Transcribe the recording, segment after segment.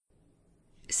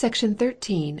Section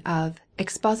 13 of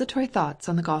Expository Thoughts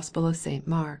on the Gospel of St.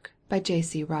 Mark by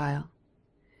J.C. Ryle.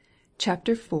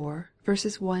 Chapter 4,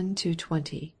 verses 1 to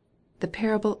 20. The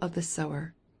Parable of the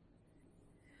Sower.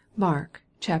 Mark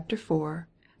chapter 4,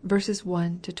 verses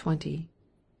 1 to 20.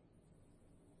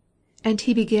 And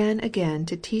he began again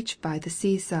to teach by the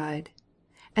seaside.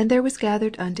 And there was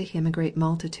gathered unto him a great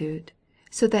multitude,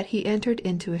 so that he entered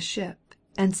into a ship,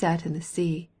 and sat in the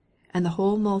sea, and the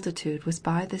whole multitude was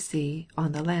by the sea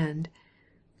on the land.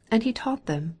 And he taught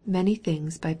them many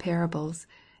things by parables,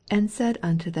 and said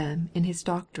unto them in his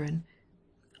doctrine,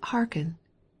 Hearken.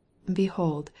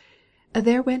 Behold,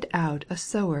 there went out a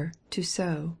sower to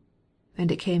sow. And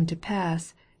it came to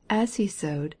pass, as he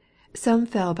sowed, some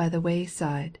fell by the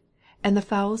wayside, and the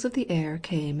fowls of the air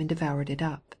came and devoured it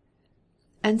up.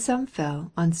 And some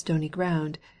fell on stony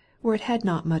ground, where it had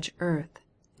not much earth,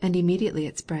 and immediately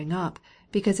it sprang up,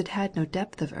 because it had no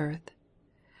depth of earth.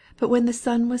 But when the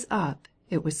sun was up,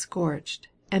 it was scorched,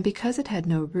 and because it had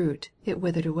no root, it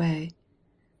withered away.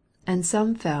 And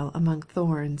some fell among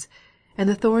thorns, and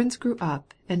the thorns grew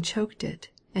up and choked it,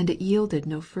 and it yielded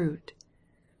no fruit.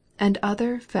 And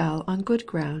other fell on good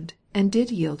ground, and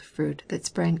did yield fruit that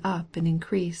sprang up and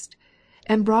increased,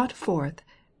 and brought forth,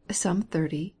 some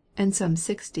 30, and some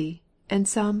 60, and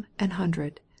some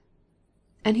 100.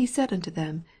 And he said unto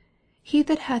them, He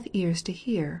that hath ears to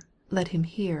hear, let him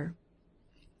hear.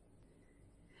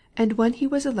 And when he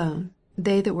was alone,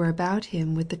 they that were about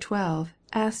him with the 12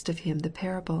 asked of him the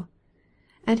parable.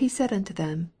 And he said unto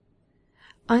them,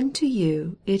 Unto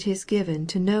you it is given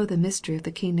to know the mystery of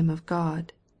the kingdom of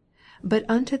God. But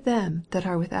unto them that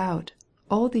are without,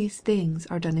 all these things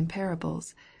are done in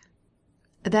parables,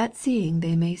 that seeing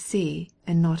they may see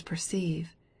and not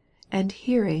perceive, and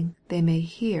hearing they may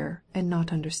hear and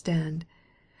not understand,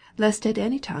 lest at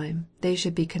any time they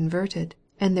should be converted,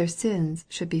 and their sins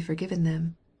should be forgiven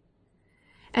them.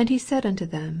 And he said unto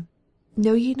them,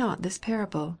 Know ye not this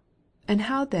parable? And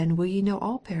how then will ye know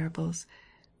all parables?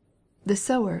 The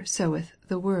sower soweth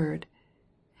the word.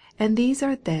 And these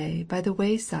are they by the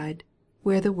wayside,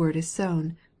 where the word is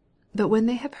sown. But when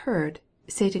they have heard,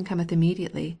 Satan cometh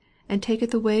immediately, and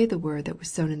taketh away the word that was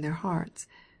sown in their hearts.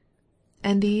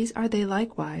 And these are they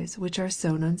likewise which are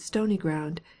sown on stony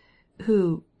ground,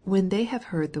 who, when they have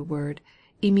heard the word,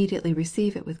 immediately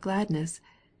receive it with gladness,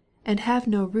 and have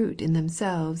no root in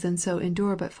themselves, and so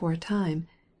endure but for a time.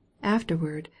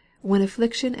 Afterward, when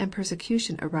affliction and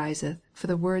persecution ariseth for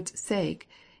the word's sake,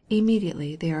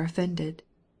 immediately they are offended.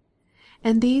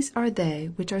 And these are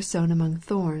they which are sown among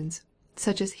thorns,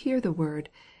 such as hear the word,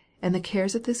 and the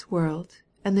cares of this world,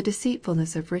 and the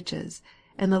deceitfulness of riches,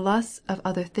 and the lusts of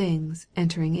other things,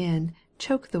 entering in,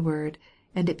 choke the word,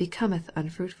 and it becometh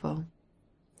unfruitful.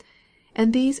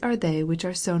 And these are they which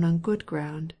are sown on good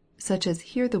ground, such as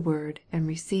hear the word, and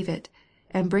receive it,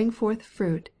 and bring forth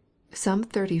fruit, some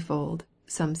 30-fold,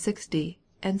 some 60,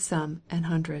 and some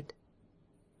 100.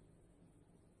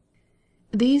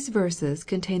 These verses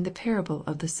contain the parable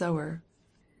of the sower.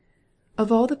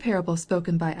 Of all the parables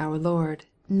spoken by our Lord,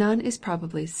 none is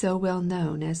probably so well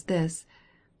known as this.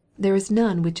 There is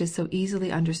none which is so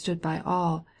easily understood by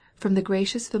all, from the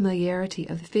gracious familiarity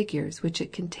of the figures which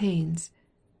it contains.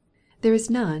 There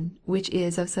is none which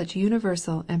is of such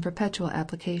universal and perpetual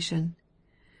application.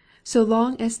 So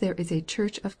long as there is a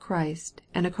church of Christ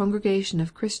and a congregation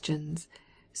of Christians,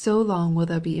 so long will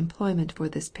there be employment for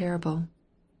this parable.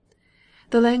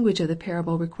 The language of the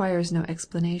parable requires no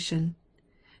explanation.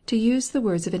 To use the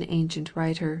words of an ancient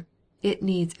writer, it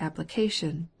needs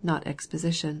application, not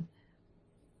exposition.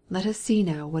 Let us see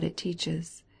now what it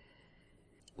teaches.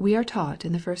 We are taught,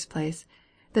 in the first place,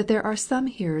 that there are some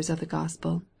hearers of the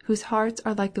gospel whose hearts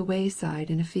are like the wayside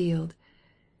in a field.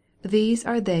 These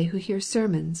are they who hear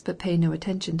sermons but pay no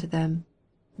attention to them.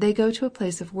 They go to a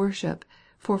place of worship,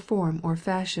 for form or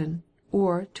fashion,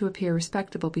 or to appear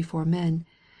respectable before men,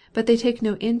 but they take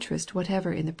no interest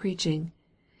whatever in the preaching.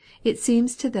 It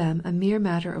seems to them a mere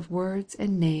matter of words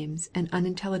and names and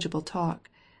unintelligible talk.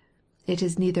 It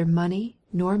is neither money,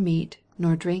 nor meat,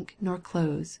 nor drink, nor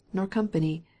clothes, nor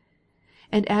company.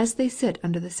 And as they sit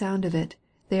under the sound of it,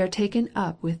 they are taken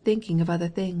up with thinking of other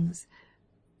things.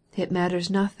 It matters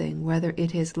nothing whether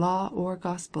it is law or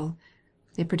gospel.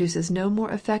 It produces no more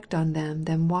effect on them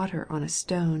than water on a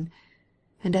stone.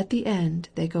 And at the end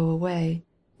they go away,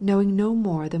 knowing no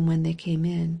more than when they came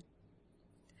in.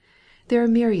 There are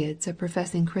myriads of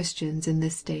professing Christians in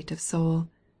this state of soul.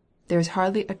 There is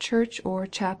hardly a church or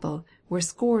chapel where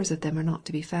scores of them are not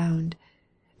to be found.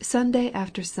 Sunday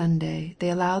after Sunday they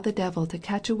allow the devil to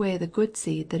catch away the good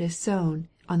seed that is sown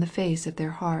on the face of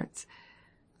their hearts.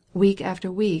 Week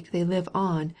after week they live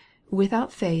on,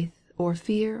 without faith or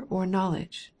fear, or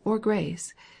knowledge, or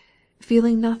grace,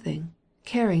 feeling nothing,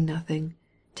 caring nothing,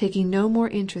 taking no more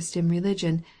interest in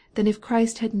religion than if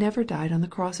Christ had never died on the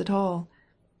cross at all.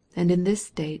 And in this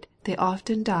state they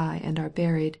often die and are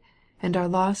buried, and are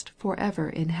lost for ever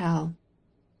in hell.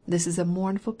 This is a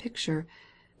mournful picture,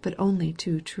 but only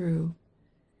too true.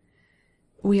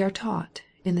 We are taught,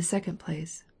 in the second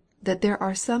place, that there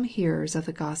are some hearers of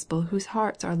the gospel whose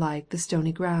hearts are like the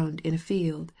stony ground in a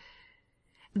field.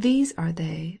 These are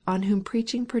they on whom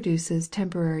preaching produces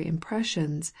temporary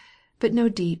impressions, but no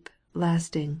deep,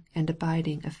 lasting, and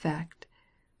abiding effect.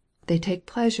 They take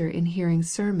pleasure in hearing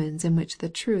sermons in which the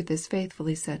truth is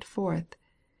faithfully set forth.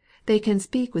 They can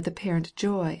speak with apparent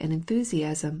joy and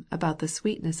enthusiasm about the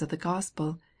sweetness of the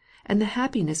gospel, and the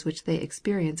happiness which they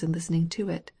experience in listening to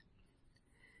it.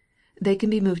 They can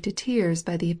be moved to tears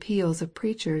by the appeals of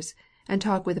preachers, and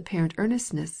talk with apparent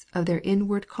earnestness of their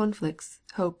inward conflicts,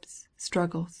 hopes,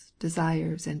 struggles,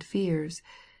 desires, and fears.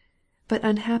 But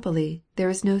unhappily there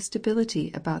is no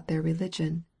stability about their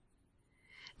religion.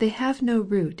 They have no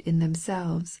root in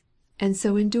themselves, and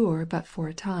so endure but for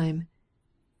a time.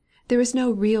 There is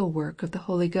no real work of the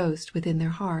Holy Ghost within their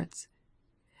hearts.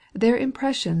 Their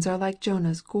impressions are like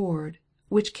Jonah's gourd,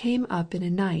 which came up in a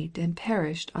night and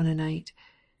perished on a night.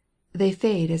 They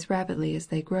fade as rapidly as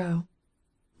they grow.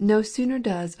 No sooner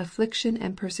does affliction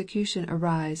and persecution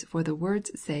arise for the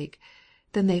word's sake,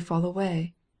 than they fall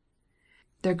away.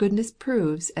 Their goodness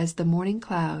proves as the morning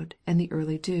cloud and the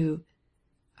early dew.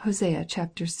 Hosea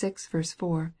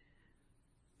 6:4.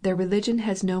 Their religion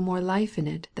has no more life in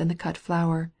it than the cut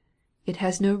flower. It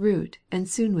has no root, and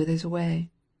soon withers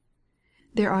away.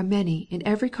 There are many in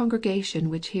every congregation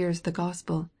which hears the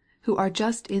gospel, who are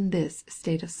just in this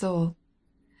state of soul.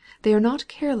 They are not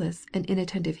careless and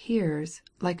inattentive hearers,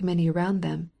 like many around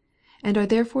them, and are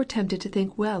therefore tempted to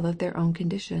think well of their own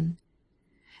condition.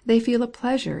 They feel a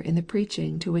pleasure in the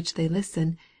preaching to which they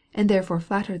listen, and therefore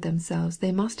flatter themselves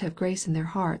they must have grace in their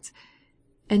hearts,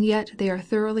 and yet they are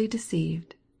thoroughly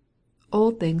deceived.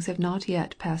 Old things have not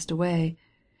yet passed away.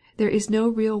 There is no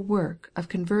real work of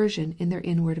conversion in their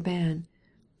inward man.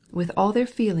 With all their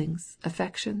feelings,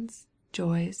 affections,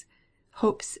 joys,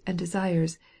 hopes, and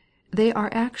desires, they are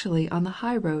actually on the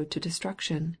high road to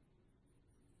destruction.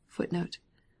 *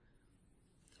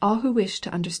 All who wish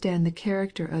to understand the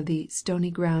character of the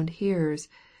stony ground hearers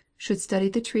should study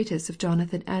the treatise of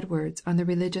Jonathan Edwards on the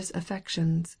religious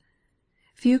affections.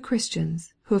 Few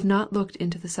Christians, who have not looked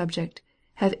into the subject,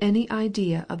 have any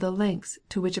idea of the lengths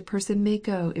to which a person may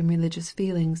go in religious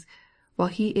feelings, while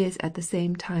he is at the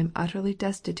same time utterly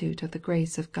destitute of the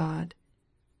grace of God.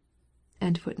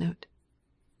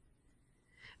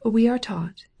 We are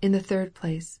taught, in the third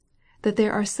place, that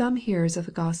there are some hearers of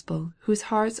the gospel whose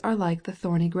hearts are like the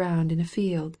thorny ground in a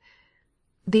field.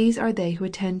 These are they who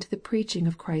attend to the preaching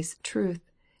of Christ's truth,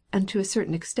 and to a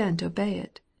certain extent obey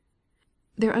it.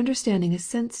 Their understanding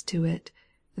assents to it,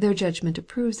 their judgment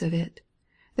approves of it,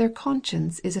 their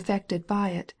conscience is affected by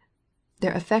it,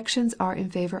 their affections are in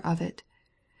favor of it.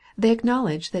 They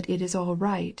acknowledge that it is all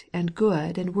right and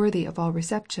good and worthy of all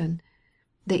reception.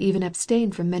 They even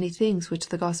abstain from many things which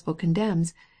the gospel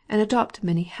condemns, and adopt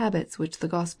many habits which the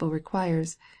gospel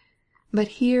requires. But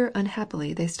here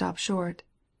unhappily they stop short.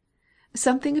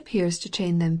 Something appears to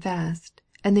chain them fast,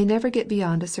 and they never get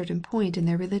beyond a certain point in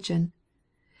their religion.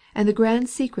 And the grand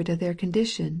secret of their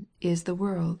condition is the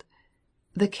world.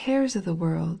 The cares of the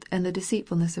world, and the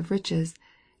deceitfulness of riches,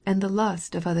 and the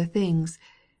lust of other things,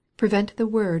 prevent the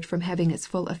word from having its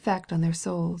full effect on their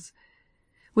souls.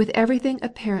 With everything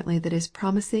apparently that is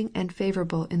promising and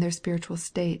favorable in their spiritual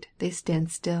state, they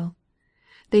stand still.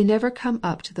 They never come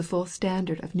up to the full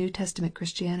standard of New Testament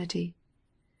Christianity.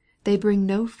 They bring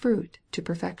no fruit to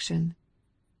perfection.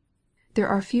 There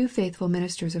are few faithful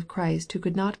ministers of Christ who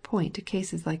could not point to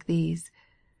cases like these.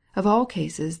 Of all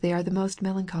cases they are the most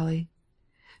melancholy.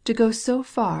 To go so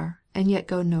far and yet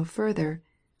go no further,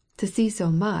 to see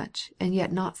so much and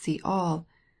yet not see all,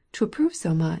 to approve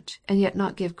so much and yet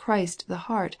not give Christ the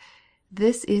heart,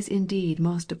 this is indeed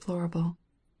most deplorable.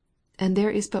 And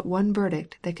there is but one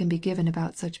verdict that can be given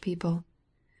about such people.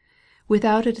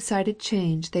 Without a decided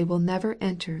change they will never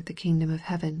enter the kingdom of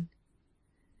heaven.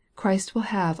 Christ will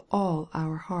have all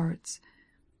our hearts.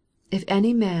 If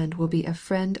any man will be a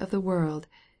friend of the world,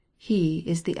 he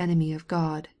is the enemy of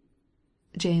God.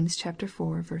 James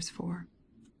 4:4.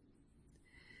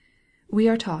 We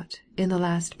are taught, in the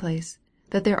last place,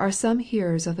 that there are some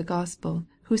hearers of the gospel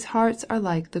whose hearts are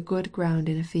like the good ground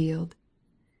in a field.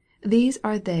 These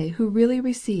are they who really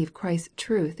receive Christ's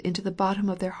truth into the bottom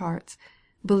of their hearts,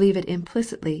 believe it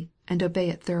implicitly, and obey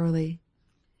it thoroughly.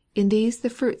 In these the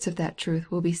fruits of that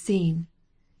truth will be seen.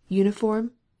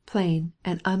 uniform, plain,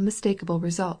 and unmistakable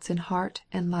results in heart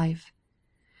and life.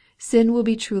 Sin will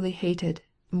be truly hated,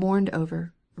 mourned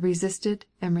over, resisted,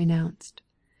 and renounced.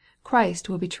 Christ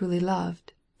will be truly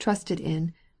loved, trusted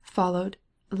in, followed,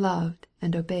 loved,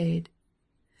 and obeyed.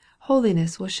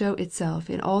 Holiness will show itself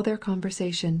in all their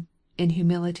conversation, in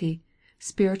humility,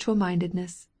 spiritual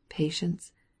mindedness,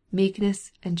 patience,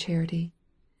 meekness, and charity.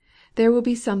 There will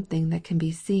be something that can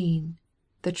be seen.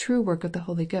 The true work of the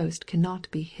Holy Ghost cannot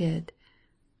be hid.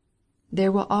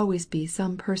 There will always be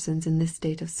some persons in this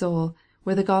state of soul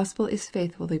where the gospel is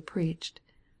faithfully preached.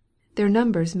 Their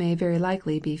numbers may very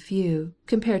likely be few,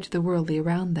 compared to the worldly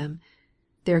around them.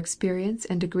 Their experience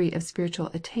and degree of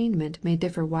spiritual attainment may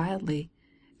differ widely,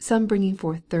 some bringing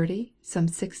forth 30, some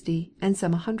 60, and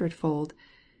some 100-fold.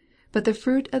 But the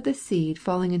fruit of the seed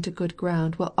falling into good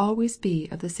ground will always be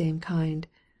of the same kind.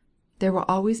 There will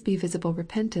always be visible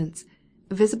repentance,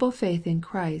 visible faith in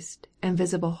Christ, and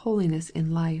visible holiness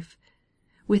in life.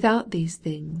 Without these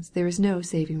things there is no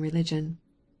saving religion.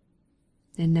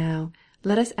 And now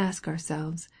let us ask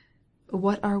ourselves,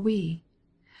 what are we?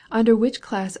 Under which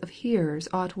class of hearers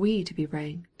ought we to be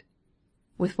ranked?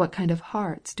 With what kind of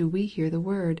hearts do we hear the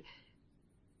word?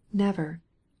 Never,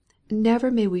 never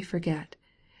may we forget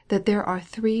that there are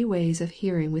 3 ways of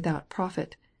hearing without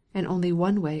profit, and only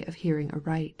one way of hearing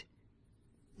aright.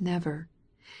 Never,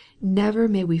 never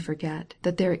may we forget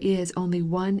that there is only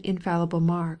one infallible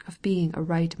mark of being a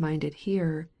right-minded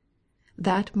hearer.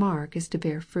 That mark is to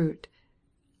bear fruit.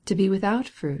 To be without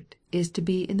fruit is to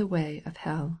be in the way of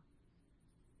hell.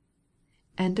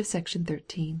 End of section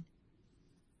 13.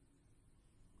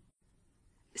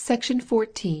 Section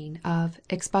 14 of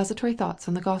Expository Thoughts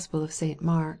on the Gospel of St.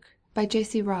 Mark, by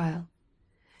J.C. Ryle.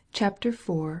 Chapter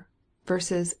 4,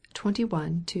 verses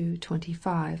 21 to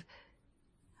 25.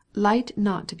 Light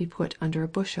not to be put under a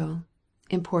bushel.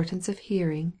 Importance of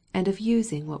hearing and of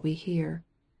using what we hear.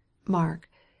 Mark,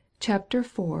 chapter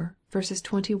 4, verses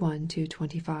 21 to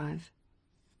 25.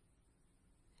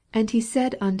 And he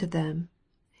said unto them,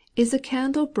 Is a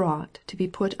candle brought to be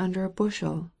put under a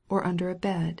bushel, or under a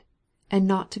bed, and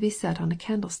not to be set on a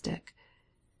candlestick?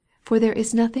 For there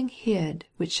is nothing hid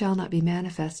which shall not be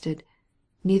manifested,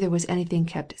 neither was anything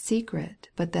kept secret,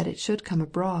 but that it should come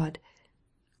abroad.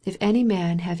 If any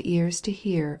man have ears to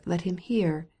hear, let him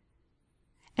hear.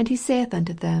 And he saith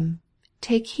unto them,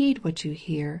 Take heed what you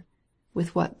hear.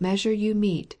 With what measure you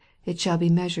mete, it shall be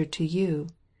measured to you,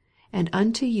 and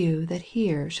unto you that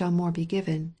hear shall more be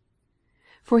given.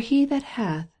 For he that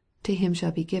hath, to him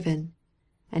shall be given,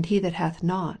 and he that hath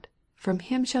not, from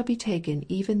him shall be taken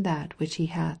even that which he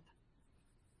hath.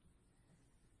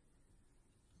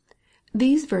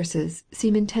 These verses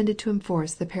seem intended to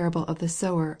enforce the parable of the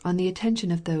sower on the attention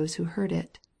of those who heard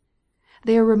it.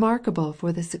 They are remarkable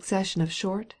for the succession of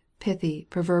short, pithy,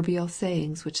 proverbial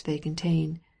sayings which they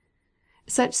contain.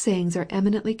 Such sayings are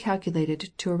eminently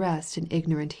calculated to arrest an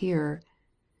ignorant hearer.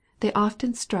 They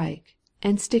often strike,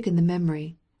 and stick in the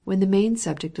memory, when the main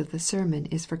subject of the sermon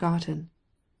is forgotten.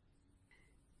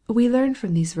 We learn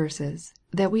from these verses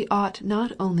that we ought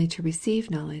not only to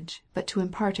receive knowledge, but to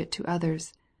impart it to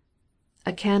others.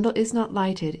 A candle is not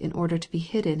lighted in order to be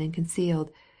hidden and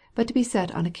concealed, but to be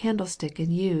set on a candlestick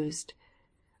and used.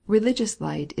 Religious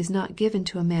light is not given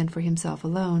to a man for himself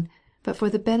alone, but for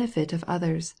the benefit of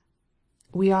others.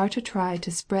 We are to try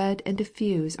to spread and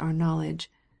diffuse our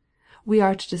knowledge. We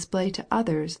are to display to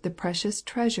others the precious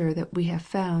treasure that we have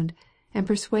found, and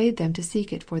persuade them to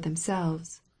seek it for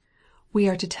themselves. We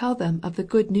are to tell them of the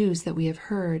good news that we have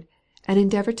heard, and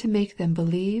endeavor to make them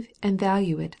believe and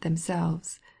value it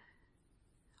themselves.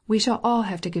 We shall all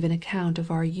have to give an account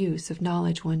of our use of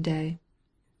knowledge one day.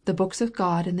 The books of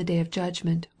God in the day of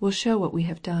judgment will show what we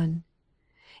have done.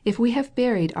 If we have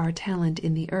buried our talent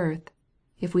in the earth,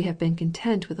 if we have been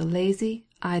content with a lazy,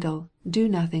 idle,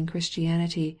 do-nothing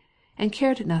Christianity, and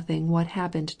cared nothing what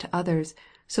happened to others,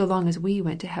 so long as we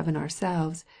went to heaven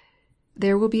ourselves,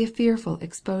 there will be a fearful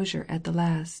exposure at the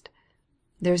last.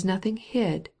 There is nothing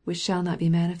hid which shall not be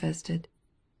manifested.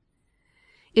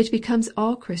 It becomes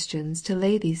all Christians to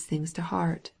lay these things to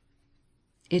heart.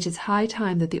 It is high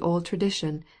time that the old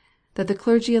tradition, that the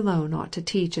clergy alone ought to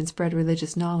teach and spread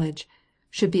religious knowledge,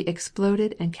 should be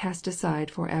exploded and cast aside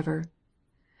for ever.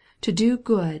 To do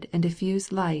good and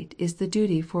diffuse light is the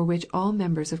duty for which all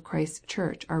members of Christ's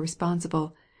church are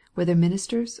responsible, whether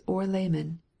ministers or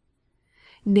laymen.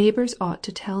 Neighbors ought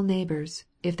to tell neighbors,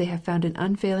 if they have found an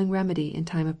unfailing remedy in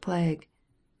time of plague.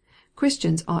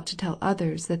 Christians ought to tell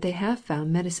others that they have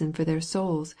found medicine for their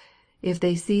souls, if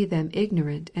they see them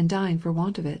ignorant and dying for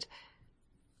want of it.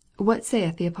 What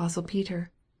saith the Apostle Peter?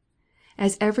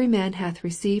 As every man hath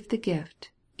received the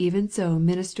gift, even so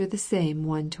minister the same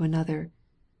one to another.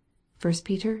 1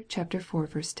 Peter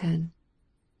 4:10.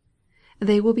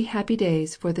 They will be happy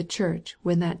days for the church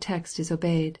when that text is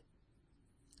obeyed.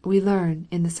 We learn,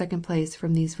 in the second place,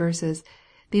 from these verses,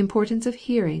 the importance of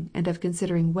hearing and of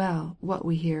considering well what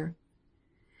we hear.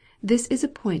 This is a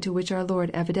point to which our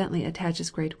Lord evidently attaches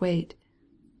great weight.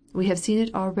 We have seen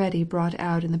it already brought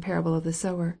out in the parable of the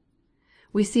sower.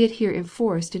 We see it here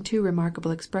enforced in two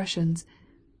remarkable expressions: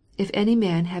 "If any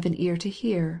man have an ear to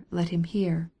hear, let him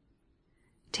hear."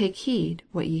 "Take heed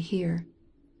what ye hear."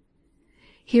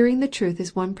 Hearing the truth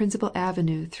is one principal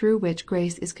avenue through which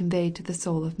grace is conveyed to the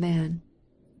soul of man.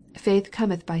 "Faith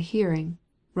cometh by hearing."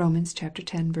 (Rom.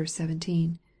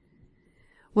 10:17.)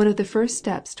 One of the first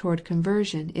steps toward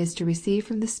conversion is to receive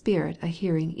from the Spirit a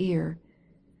hearing ear.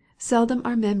 Seldom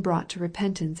are men brought to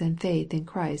repentance and faith in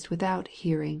Christ without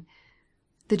hearing.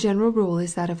 The general rule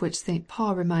is that of which St.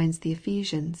 Paul reminds the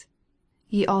Ephesians: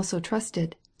 "Ye also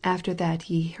trusted, after that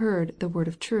ye heard the word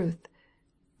of truth."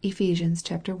 (Ephesians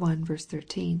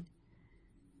 1:13.)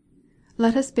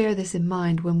 Let us bear this in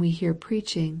mind when we hear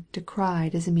preaching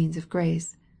decried as a means of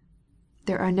grace.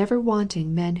 There are never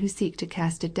wanting men who seek to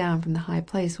cast it down from the high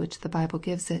place which the Bible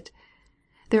gives it.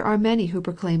 There are many who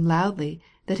proclaim loudly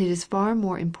that it is far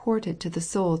more important to the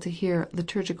soul to hear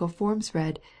liturgical forms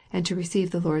read, and to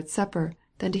receive the Lord's Supper,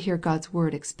 than to hear God's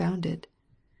word expounded.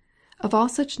 Of all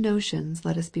such notions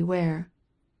let us beware.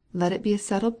 Let it be a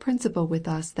settled principle with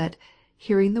us that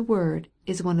hearing the word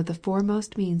is one of the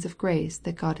foremost means of grace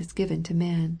that God has given to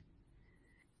man.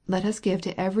 Let us give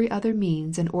to every other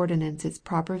means and ordinance its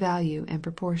proper value and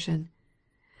proportion.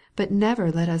 But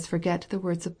never let us forget the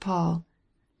words of Paul: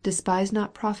 "Despise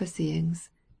not prophesyings,"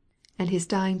 and his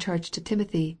dying charge to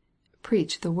Timothy: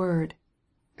 "Preach the word."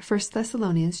 (1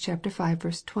 Thessalonians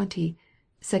 5:20;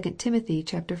 2 Timothy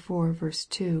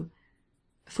 4:2.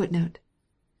 Footnote: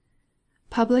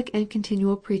 Public and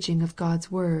continual preaching of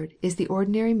God's word is the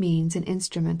ordinary means and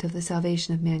instrument of the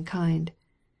salvation of mankind.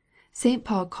 St.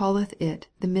 Paul calleth it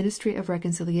the ministry of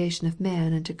reconciliation of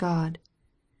man unto God.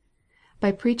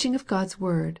 By preaching of God's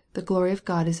word the glory of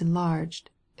God is enlarged,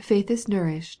 faith is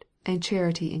nourished, and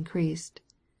charity increased.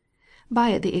 By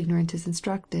it the ignorant is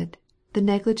instructed, the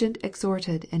negligent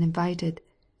exhorted and invited,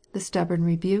 the stubborn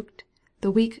rebuked,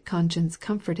 the weak conscience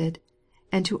comforted,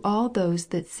 and to all those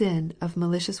that sin of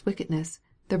malicious wickedness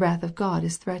the wrath of God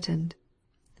is threatened.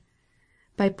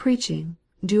 By preaching,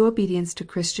 due obedience to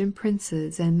Christian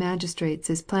princes and magistrates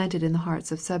is planted in the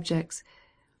hearts of subjects,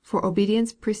 for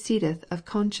obedience proceedeth of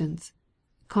conscience.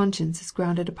 Conscience is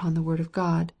grounded upon the word of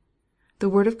God. The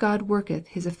word of God worketh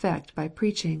his effect by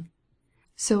preaching.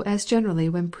 So as generally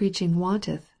when preaching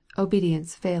wanteth,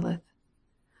 obedience faileth.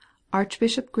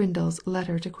 Archbishop Grindal's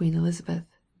letter to Queen Elizabeth.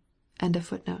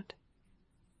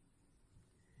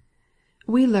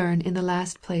 We learn in the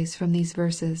last place from these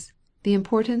verses the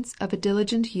importance of a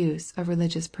diligent use of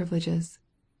religious privileges.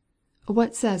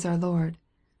 What says our Lord?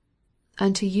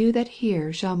 "Unto you that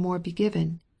hear shall more be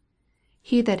given.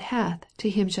 He that hath, to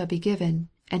him shall be given,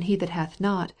 and he that hath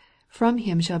not, from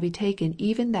him shall be taken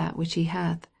even that which he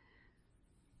hath."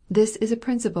 This is a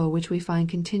principle which we find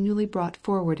continually brought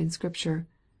forward in Scripture.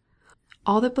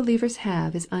 All that believers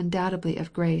have is undoubtedly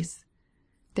of grace.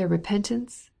 Their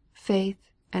repentance, faith,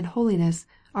 and holiness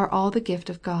are all the gift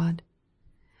of God.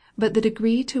 But the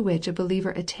degree to which a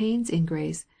believer attains in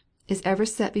grace is ever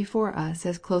set before us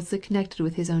as closely connected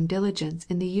with his own diligence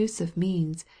in the use of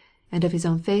means, and of his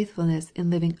own faithfulness in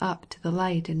living up to the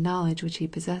light and knowledge which he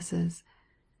possesses.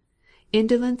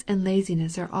 Indolence and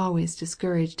laziness are always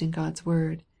discouraged in God's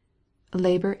word.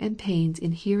 Labor and pains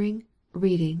in hearing,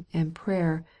 reading, and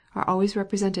prayer are always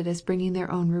represented as bringing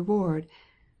their own reward.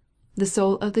 "The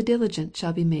soul of the diligent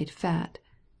shall be made fat."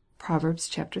 (Proverbs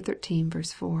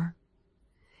 13:4.)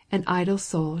 "An idle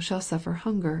soul shall suffer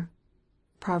hunger."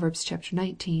 (Proverbs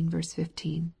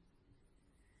 19:15.)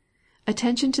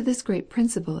 Attention to this great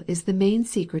principle is the main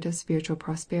secret of spiritual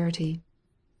prosperity.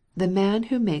 The man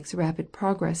who makes rapid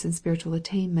progress in spiritual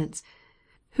attainments,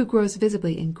 who grows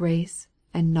visibly in grace,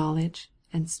 and knowledge,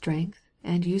 and strength,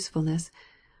 and usefulness,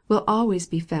 will always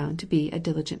be found to be a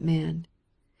diligent man.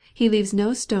 He leaves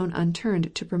no stone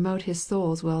unturned to promote his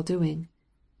soul's well doing.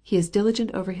 He is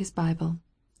diligent over his Bible,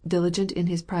 diligent in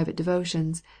his private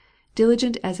devotions,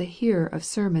 diligent as a hearer of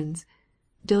sermons,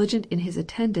 diligent in his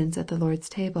attendance at the Lord's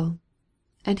table.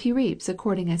 And he reaps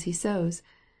according as he sows.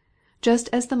 Just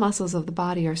as the muscles of the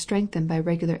body are strengthened by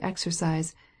regular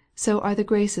exercise, so are the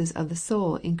graces of the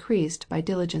soul increased by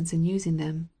diligence in using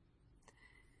them.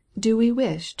 Do we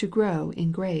wish to grow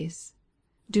in grace?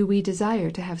 Do we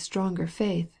desire to have stronger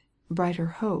faith, brighter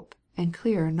hope, and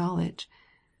clearer knowledge?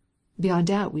 Beyond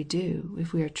doubt we do,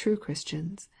 if we are true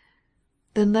Christians.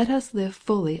 Then let us live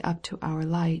fully up to our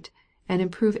light, and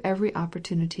improve every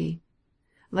opportunity.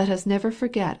 Let us never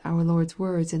forget our Lord's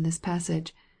words in this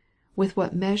passage, "With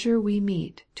what measure we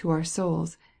mete to our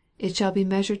souls, it shall be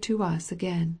measured to us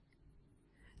again."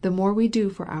 The more we do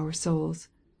for our souls,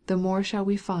 the more shall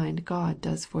we find God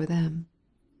does for them.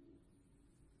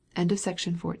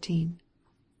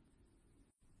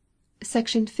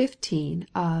 Section 15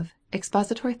 of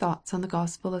Expository Thoughts on the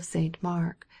Gospel of St.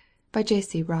 Mark, by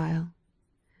J.C. Ryle.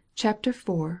 Chapter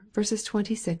 4, verses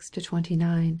 26 to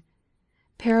 29.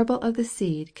 Parable of the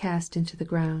seed cast into the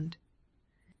ground.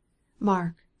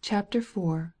 Mark chapter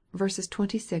 4, verses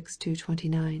 26 to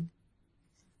 29.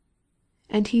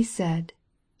 And he said,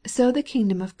 So the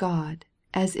kingdom of God,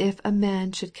 as if a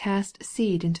man should cast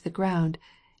seed into the ground,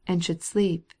 and should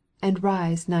sleep, and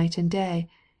rise night and day,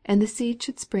 and the seed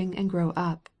should spring and grow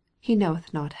up, he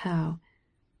knoweth not how.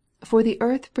 For the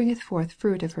earth bringeth forth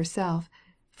fruit of herself,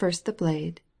 first the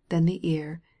blade, then the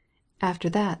ear, after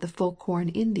that the full corn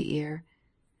in the ear.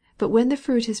 But when the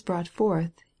fruit is brought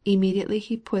forth, immediately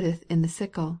he putteth in the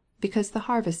sickle, because the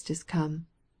harvest is come.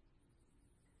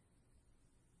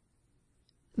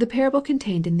 The parable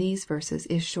contained in these verses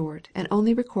is short, and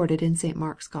only recorded in St.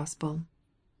 Mark's Gospel.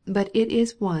 But it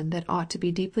is one that ought to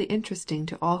be deeply interesting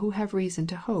to all who have reason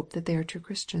to hope that they are true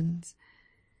Christians.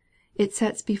 It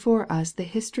sets before us the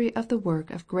history of the work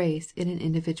of grace in an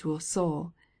individual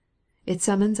soul. It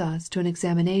summons us to an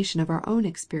examination of our own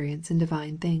experience in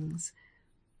divine things.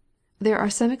 There are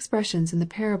some expressions in the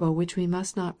parable which we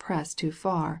must not press too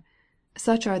far.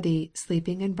 Such are the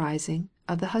sleeping and rising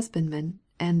of the husbandman,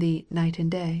 and the night and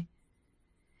day.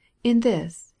 In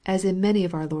this, as in many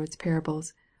of our Lord's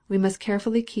parables, we must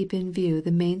carefully keep in view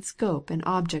the main scope and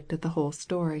object of the whole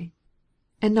story,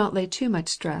 and not lay too much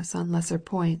stress on lesser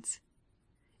points.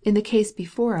 In the case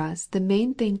before us, the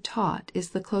main thing taught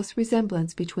is the close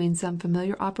resemblance between some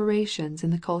familiar operations in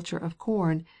the culture of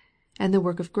corn, and the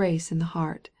work of grace in the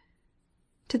heart.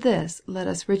 To this let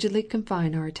us rigidly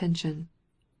confine our attention.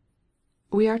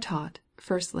 We are taught,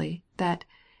 firstly, that,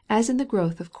 as in the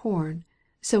growth of corn,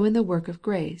 so in the work of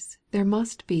grace, there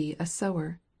must be a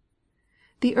sower.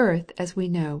 The earth, as we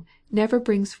know, never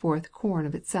brings forth corn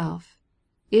of itself.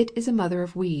 It is a mother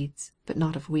of weeds, but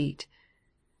not of wheat.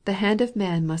 The hand of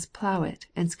man must plough it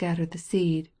and scatter the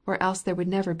seed, or else there would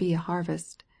never be a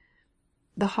harvest.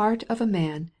 The heart of a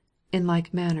man, in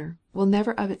like manner, will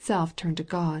never of itself turn to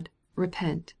God,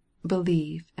 repent,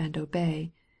 believe, and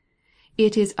obey.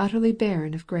 It is utterly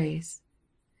barren of grace.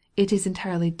 It is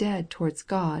entirely dead towards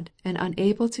God, and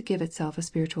unable to give itself a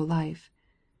spiritual life.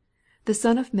 The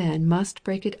Son of Man must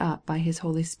break it up by His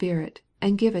Holy Spirit,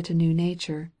 and give it a new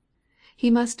nature. He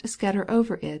must scatter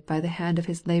over it by the hand of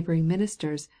His laboring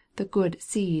ministers the good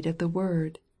seed of the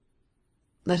Word.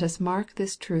 Let us mark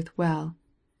this truth well.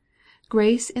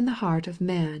 Grace in the heart of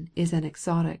man is an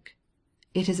exotic.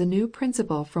 It is a new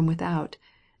principle from without,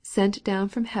 sent down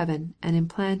from heaven and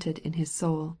implanted in his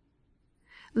soul.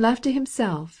 Left to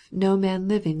himself, no man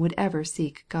living would ever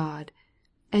seek God.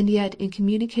 And yet in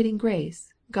communicating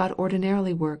grace, God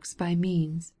ordinarily works by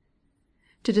means.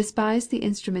 To despise the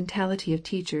instrumentality of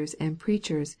teachers and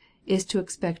preachers is to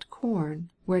expect corn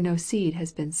where no seed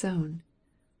has been sown.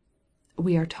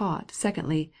 We are taught,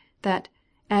 secondly, that,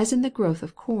 as in the growth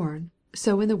of corn,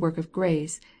 so in the work of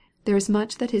grace, there is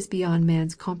much that is beyond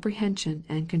man's comprehension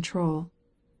and control.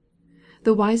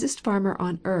 The wisest farmer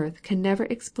on earth can never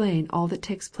explain all that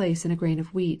takes place in a grain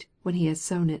of wheat when he has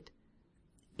sown it.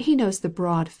 He knows the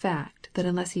broad fact that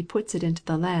unless he puts it into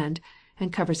the land,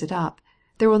 and covers it up,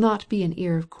 there will not be an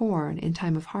ear of corn in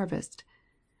time of harvest.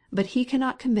 But he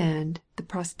cannot command the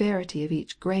prosperity of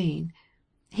each grain.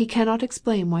 He cannot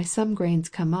explain why some grains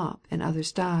come up and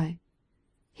others die.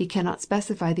 He cannot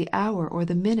specify the hour or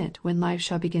the minute when life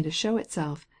shall begin to show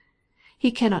itself.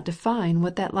 He cannot define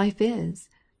what that life is.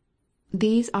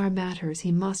 These are matters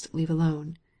he must leave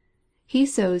alone. He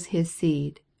sows his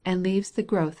seed, and leaves the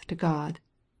growth to God.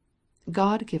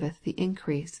 God giveth the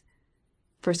increase.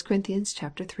 1 Corinthians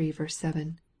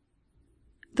 3:7.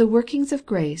 The workings of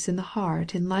grace in the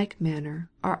heart in like manner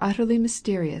are utterly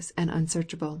mysterious and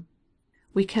unsearchable.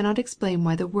 We cannot explain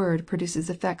why the word produces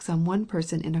effects on one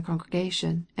person in a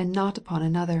congregation, and not upon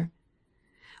another.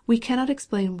 We cannot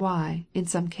explain why, in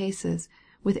some cases,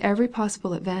 with every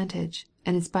possible advantage,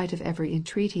 and in spite of every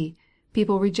entreaty,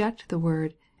 people reject the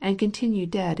word, and continue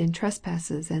dead in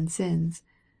trespasses and sins.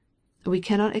 We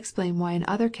cannot explain why in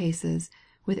other cases,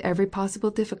 with every possible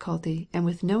difficulty and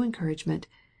with no encouragement,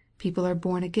 people are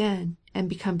born again and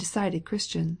become decided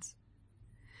Christians.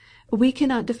 We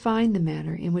cannot define the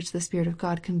manner in which the Spirit of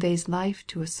God conveys life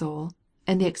to a soul,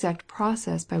 and the exact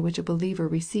process by which a believer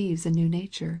receives a new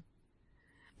nature.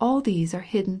 All these are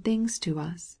hidden things to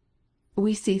us.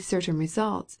 We see certain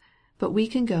results, but we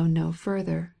can go no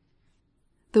further.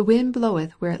 The wind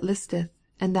bloweth where it listeth,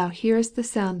 and thou hearest the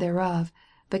sound thereof,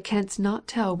 but canst not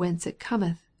tell whence it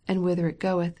cometh, and whither it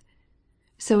goeth.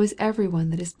 So is every one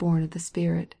that is born of the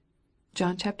Spirit.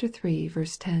 John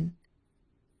 3:10.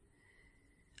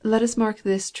 Let us mark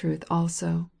this truth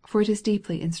also, for it is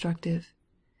deeply instructive.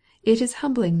 It is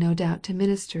humbling no doubt to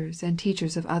ministers and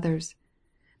teachers of others.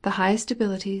 The highest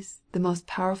abilities, the most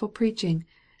powerful preaching,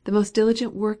 the most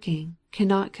diligent working,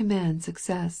 cannot command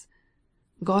success.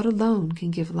 God alone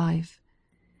can give life.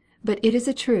 But it is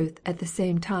a truth at the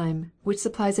same time which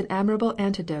supplies an admirable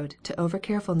antidote to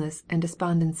over-carefulness and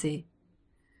despondency.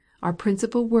 Our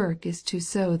principal work is to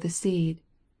sow the seed.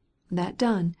 That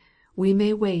done, we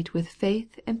may wait with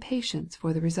faith and patience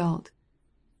for the result.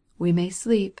 We may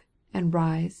sleep, and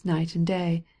rise night and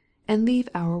day, and leave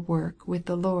our work with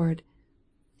the Lord.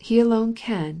 He alone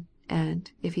can,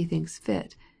 and, if He thinks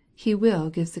fit, He will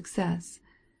give success.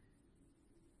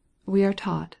 We are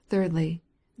taught, thirdly,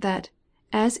 that,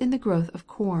 as in the growth of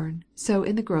corn, so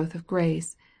in the growth of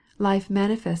grace, life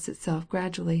manifests itself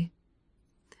gradually.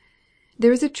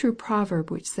 There is a true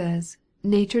proverb which says,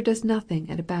 "Nature does nothing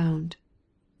at a bound."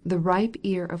 The ripe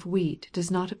ear of wheat does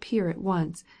not appear at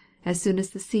once, as soon as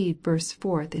the seed bursts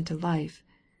forth into life.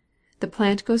 The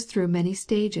plant goes through many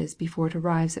stages before it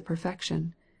arrives at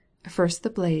perfection. First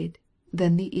the blade,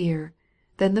 then the ear,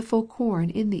 then the full corn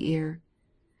in the ear.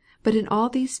 But in all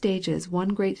these stages one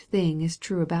great thing is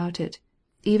true about it: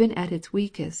 even at its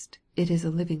weakest, it is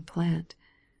a living plant.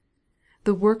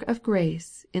 The work of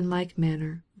grace, in like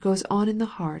manner, goes on in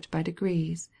the heart by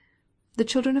degrees. The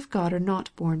children of God are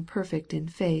not born perfect in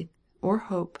faith, or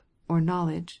hope, or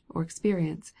knowledge, or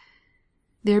experience.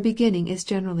 Their beginning is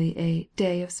generally a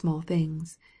 "day of small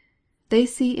things." They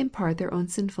see in part their own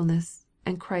sinfulness,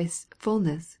 and Christ's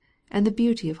fulness, and the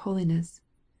beauty of holiness.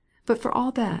 But for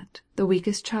all that, the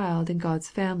weakest child in God's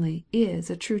family is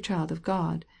a true child of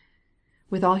God.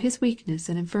 With all his weakness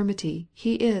and infirmity,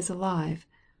 he is alive.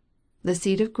 The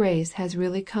seed of grace has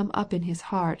really come up in his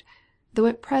heart, though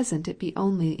at present it be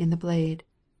only in the blade.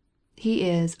 He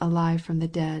is alive from the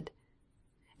dead.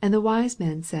 And the wise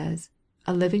man says,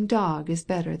 "A living dog is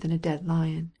better than a dead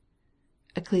lion."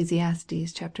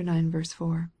 Ecclesiastes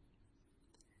 9:4.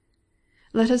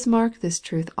 Let us mark this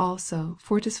truth also,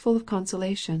 for it is full of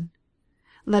consolation.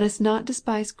 Let us not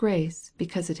despise grace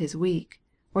because it is weak,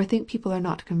 or think people are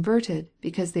not converted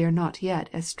because they are not yet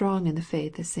as strong in the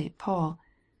faith as St. Paul.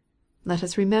 Let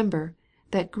us remember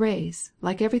that grace,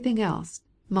 like everything else,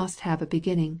 must have a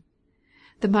beginning.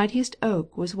 The mightiest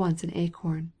oak was once an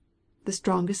acorn. The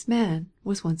strongest man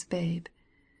was once a babe.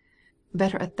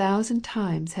 Better 1,000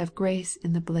 times have grace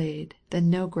in the blade than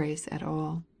no grace at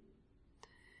all.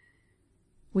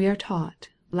 We are taught,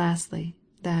 lastly,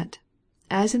 that,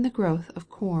 as in the growth of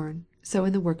corn, so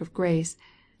in the work of grace,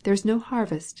 there is no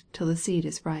harvest till the seed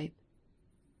is ripe.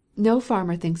 No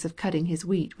farmer thinks of cutting his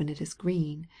wheat when it is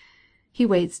green. He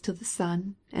waits till the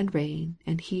sun, and rain,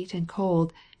 and heat, and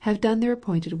cold have done their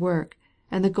appointed work,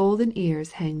 and the golden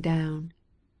ears hang down.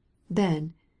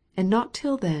 Then, and not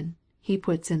till then, he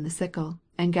puts in the sickle,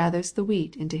 and gathers the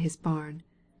wheat into his barn.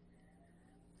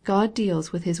 God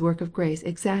deals with his work of grace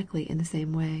exactly in the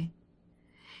same way.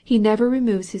 He never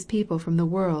removes his people from the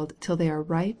world till they are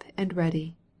ripe and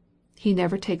ready. He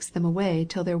never takes them away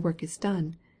till their work is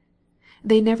done.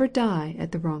 They never die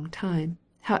at the wrong time,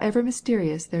 however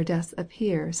mysterious their deaths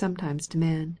appear sometimes to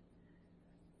man.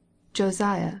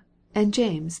 Josiah, and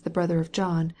James the brother of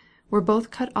John, were both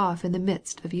cut off in the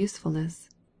midst of usefulness.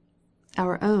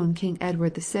 Our own King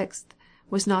Edward VI.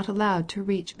 Was not allowed to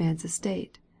reach man's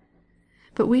estate.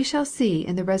 But we shall see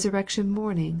in the resurrection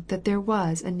morning that there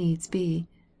was a needs be.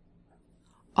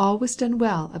 All was done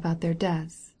well about their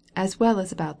deaths, as well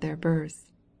as about their births.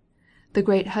 The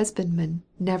great husbandman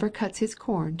never cuts his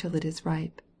corn till it is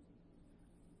ripe.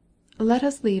 Let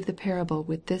us leave the parable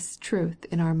with this truth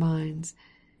in our minds,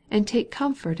 and take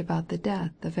comfort about the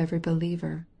death of every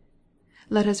believer.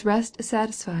 Let us rest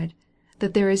satisfied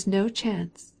that there is no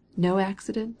chance, no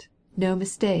accident, no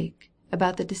mistake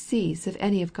about the decease of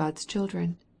any of God's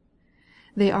children.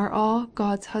 They are all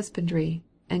God's husbandry,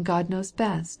 and God knows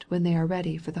best when they are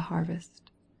ready for the harvest.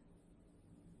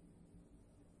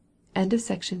 End of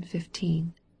section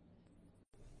 15.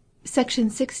 Section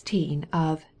 16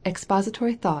 of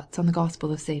Expository Thoughts on the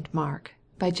Gospel of St. Mark,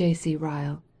 by J.C.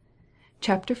 Ryle.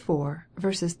 Chapter 4,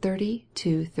 verses 30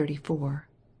 to 34.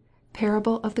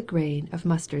 Parable of the grain of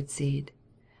mustard seed.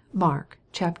 Mark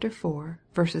chapter 4,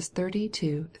 verses 30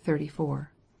 to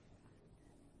 34.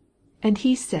 And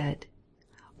he said,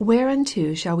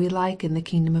 Whereunto shall we liken the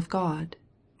kingdom of God?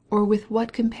 Or with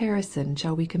what comparison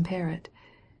shall we compare it?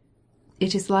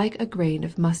 It is like a grain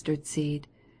of mustard seed,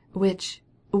 which,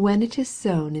 when it is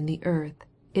sown in the earth,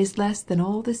 is less than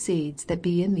all the seeds that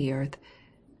be in the earth.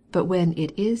 But when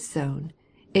it is sown,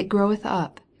 it groweth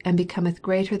up, and becometh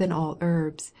greater than all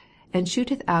herbs, and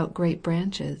shooteth out great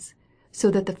branches,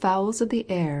 so that the fowls of the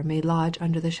air may lodge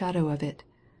under the shadow of it.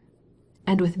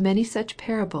 And with many such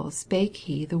parables spake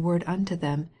he the word unto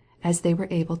them, as they were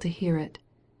able to hear it.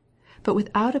 But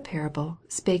without a parable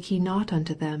spake he not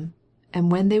unto them: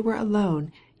 and when they were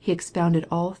alone, he expounded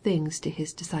all things to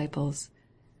his disciples.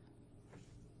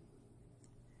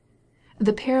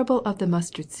 The parable of the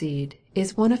mustard seed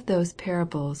is one of those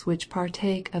parables which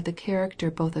partake of the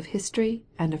character both of history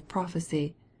and of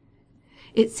prophecy.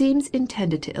 It seems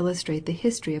intended to illustrate the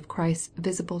history of Christ's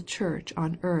visible church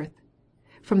on earth,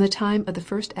 from the time of the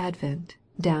first advent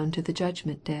down to the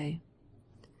judgment day.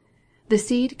 The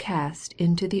seed cast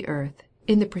into the earth,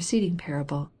 in the preceding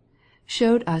parable,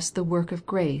 showed us the work of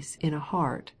grace in a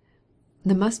heart.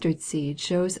 The mustard seed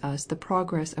shows us the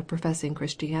progress of professing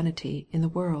Christianity in the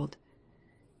world.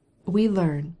 We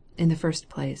learn, in the first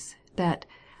place, that,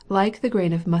 like the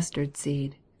grain of mustard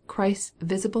seed, Christ's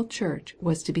visible church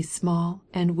was to be small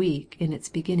and weak in its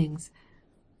beginnings.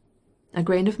 A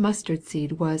grain of mustard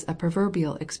seed was a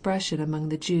proverbial expression among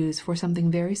the Jews for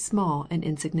something very small and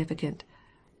insignificant.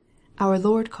 Our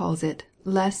Lord calls it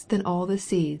less than all the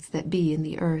seeds that be in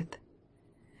the earth.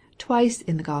 Twice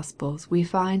in the Gospels we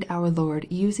find our Lord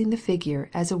using the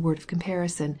figure as a word of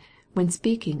comparison, when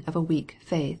speaking of a weak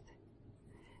faith.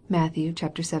 Matthew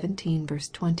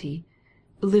 17:20,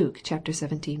 Luke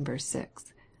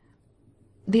 17:6.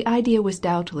 The idea was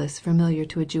doubtless familiar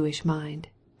to a Jewish mind,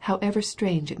 however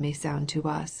strange it may sound to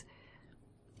us.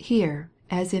 Here,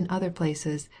 as in other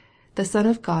places, the Son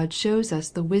of God shows us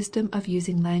the wisdom of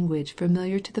using language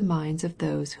familiar to the minds of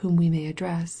those whom we may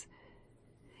address.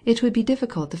 It would be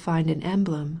difficult to find an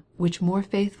emblem which more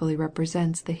faithfully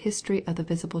represents the history of the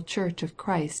visible church of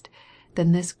Christ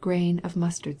than this grain of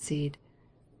mustard seed.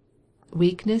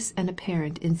 Weakness and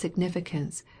apparent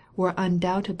insignificance were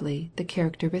undoubtedly the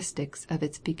characteristics of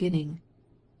its beginning.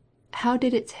 How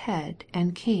did its head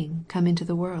and king come into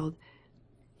the world?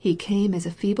 He came as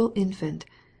a feeble infant,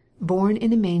 born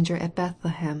in a manger at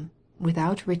Bethlehem,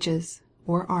 without riches,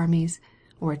 or armies,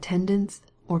 or attendants,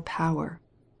 or power.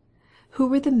 Who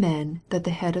were the men that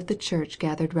the head of the church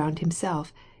gathered round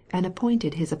himself, and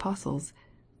appointed his apostles?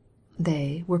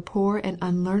 They were poor and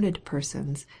unlearned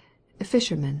persons,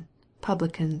 fishermen,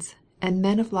 publicans, and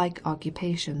men of like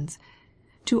occupations,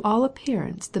 to all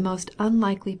appearance the most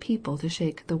unlikely people to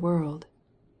shake the world.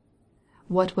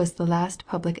 What was the last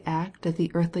public act of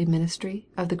the earthly ministry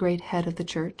of the great head of the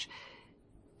church?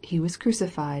 He was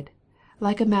crucified,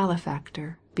 like a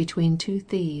malefactor, between two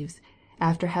thieves,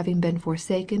 after having been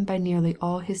forsaken by nearly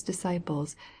all his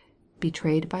disciples,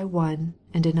 betrayed by one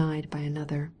and denied by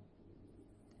another.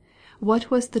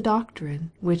 What was the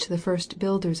doctrine which the first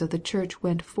builders of the church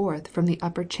went forth from the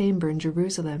upper chamber in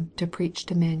Jerusalem to preach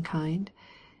to mankind?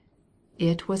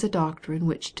 It was a doctrine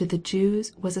which to the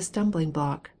Jews was a stumbling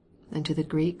block, and to the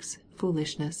Greeks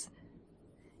foolishness.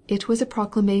 It was a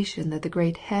proclamation that the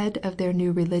great head of their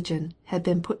new religion had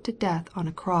been put to death on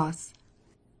a cross,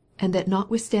 and that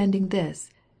notwithstanding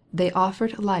this, they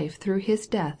offered life through his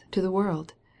death to the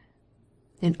world.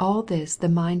 In all this the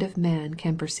mind of man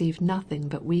can perceive nothing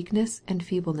but weakness and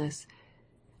feebleness.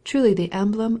 Truly the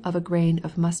emblem of a grain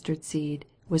of mustard seed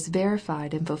was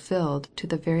verified and fulfilled to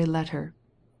the very letter.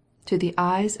 To the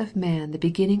eyes of man the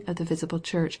beginning of the visible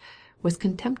church was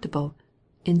contemptible,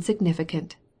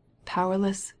 insignificant,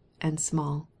 powerless, and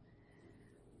small.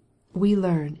 We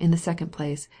learn, in the second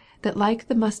place, that like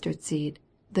the mustard seed,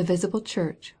 the visible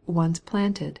church, once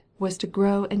planted, was to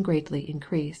grow and greatly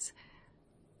increase.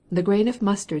 The grain of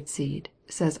mustard seed,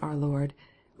 says our Lord,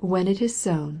 when it is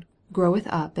sown, groweth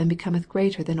up and becometh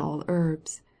greater than all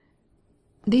herbs.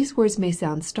 These words may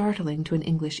sound startling to an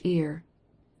English ear.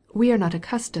 We are not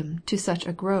accustomed to such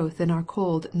a growth in our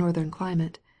cold northern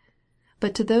climate.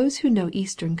 But to those who know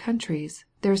eastern countries,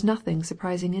 there is nothing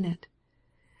surprising in it.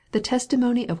 The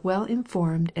testimony of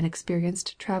well-informed and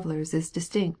experienced travelers is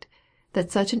distinct,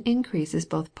 that such an increase is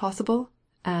both possible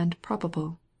and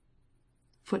probable.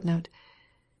 Footnote: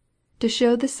 To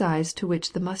show the size to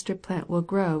which the mustard plant will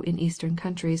grow in eastern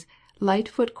countries,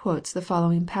 Lightfoot quotes the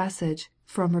following passage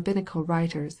from rabbinical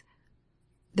writers: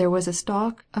 There was a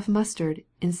stalk of mustard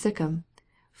in Sichem,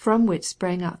 from which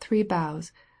sprang out 3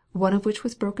 boughs, one of which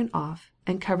was broken off,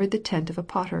 and covered the tent of a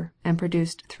potter, and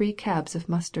produced 3 cabs of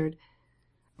mustard.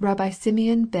 Rabbi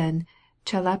Simeon ben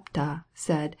Chalapta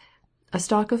said, A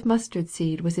stalk of mustard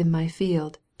seed was in my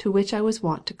field, to which I was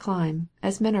wont to climb,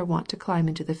 as men are wont to climb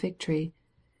into the fig tree.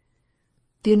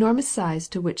 The enormous size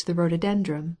to which the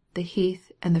rhododendron, the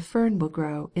heath, and the fern will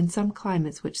grow in some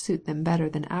climates which suit them better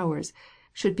than ours,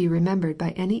 should be remembered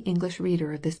by any English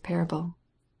reader of this parable.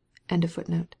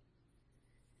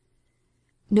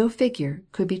 No figure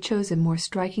could be chosen more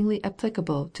strikingly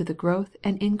applicable to the growth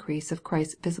and increase of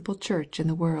Christ's visible church in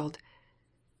the world.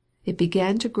 It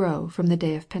began to grow from the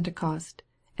day of Pentecost,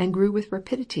 and grew with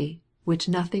rapidity which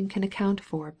nothing can account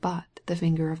for but the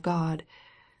finger of God.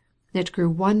 It grew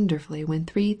wonderfully when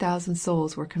 3,000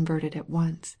 souls were converted at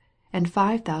once, and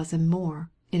 5,000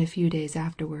 more in a few days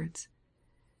afterwards.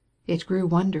 It grew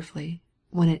wonderfully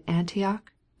when at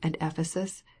Antioch and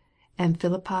Ephesus and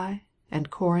Philippi and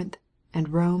Corinth and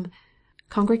Rome,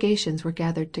 congregations were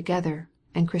gathered together,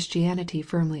 and Christianity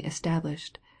firmly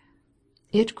established.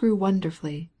 It grew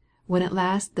wonderfully when at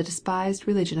last the despised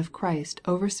religion of Christ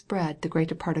overspread the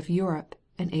greater part of Europe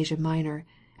and Asia Minor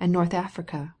and North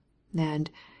Africa, and,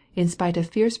 in spite of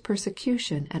fierce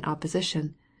persecution and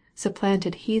opposition,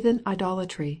 supplanted heathen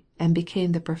idolatry and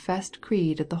became the professed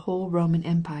creed of the whole Roman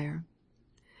Empire.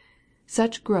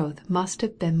 Such growth must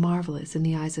have been marvelous in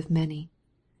the eyes of many.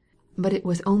 But it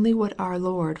was only what our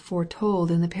Lord foretold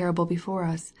in the parable before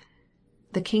us.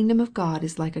 The kingdom of God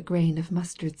is like a grain of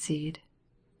mustard seed.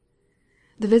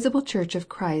 The visible church of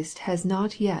Christ has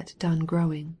not yet done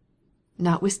growing.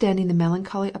 Notwithstanding the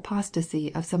melancholy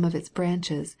apostasy of some of its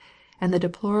branches, and the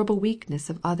deplorable weakness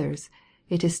of others,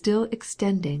 it is still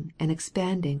extending and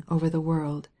expanding over the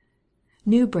world.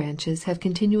 New branches have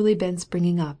continually been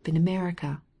springing up in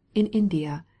America, in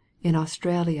India, in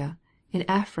Australia, in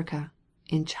Africa,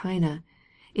 in China,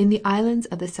 in the islands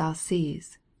of the South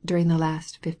Seas, during the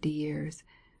last 50 years.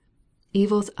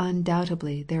 Evils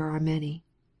undoubtedly there are many.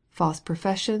 False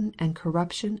profession and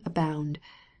corruption abound.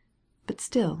 But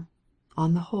still,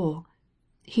 on the whole,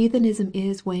 heathenism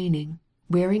is waning,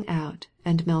 wearing out,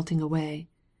 and melting away.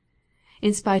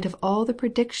 In spite of all the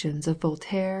predictions of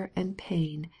Voltaire and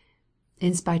Paine,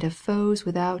 in spite of foes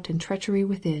without and treachery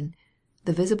within,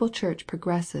 the visible church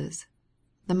progresses.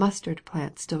 The mustard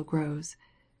plant still grows.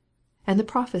 And the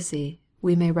prophecy,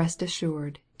 we may rest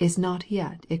assured, is not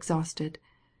yet exhausted.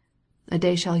 A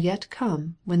day shall yet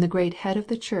come when the great Head of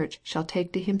the Church shall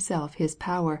take to himself his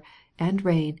power and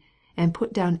reign, and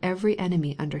put down every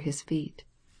enemy under his feet.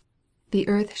 The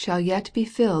earth shall yet be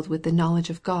filled with the knowledge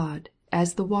of God,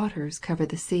 as the waters cover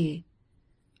the sea.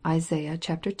 Isaiah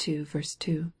chapter 2, verse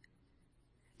 2.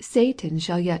 Satan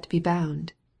shall yet be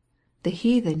bound. The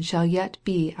heathen shall yet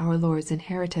be our Lord's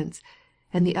inheritance,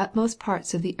 and the utmost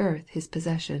parts of the earth his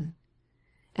possession.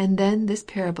 And then this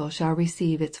parable shall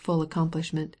receive its full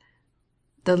accomplishment.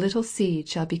 The little seed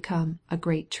shall become a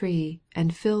great tree,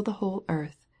 and fill the whole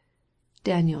earth.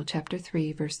 Daniel chapter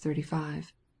 3, verse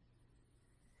 35.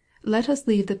 Let us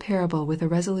leave the parable with a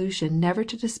resolution never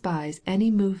to despise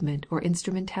any movement or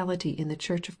instrumentality in the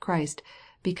church of Christ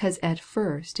because at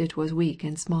first it was weak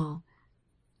and small.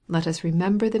 Let us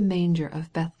remember the manger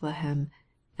of Bethlehem,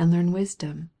 and learn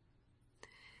wisdom.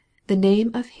 The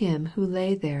name of him who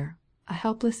lay there, a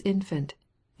helpless infant,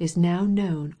 is now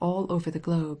known all over the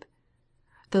globe.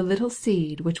 The little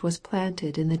seed which was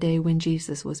planted in the day when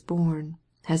Jesus was born,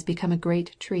 has become a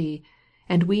great tree,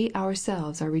 and we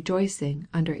ourselves are rejoicing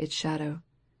under its shadow.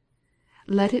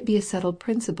 Let it be a settled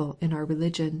principle in our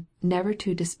religion never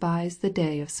to despise the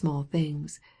day of small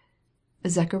things.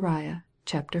 Zechariah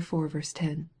chapter 4, verse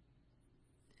 10.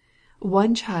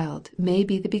 One child may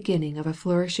be the beginning of a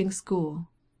flourishing school,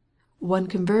 one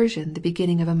conversion the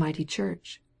beginning of a mighty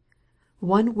church,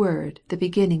 one word the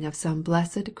beginning of some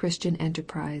blessed Christian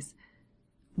enterprise,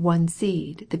 one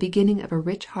seed the beginning of a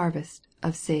rich harvest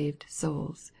of saved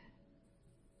souls.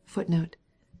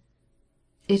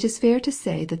 It is fair to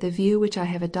say that the view which I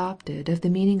have adopted of the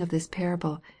meaning of this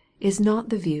parable is not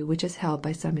the view which is held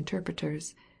by some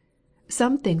interpreters.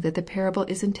 Some think that the parable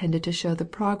is intended to show the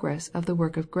progress of the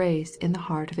work of grace in the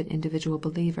heart of an individual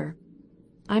believer.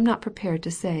 I am not prepared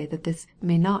to say that this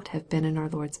may not have been in our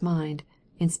Lord's mind,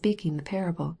 in speaking the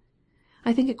parable.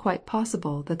 I think it quite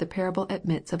possible that the parable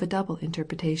admits of a double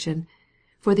interpretation,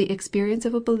 for the experience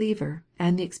of a believer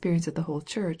and the experience of the whole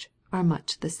church are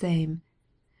much the same.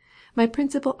 My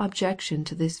principal objection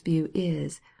to this view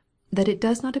is, that it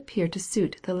does not appear to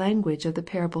suit the language of the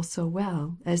parable so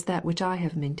well as that which I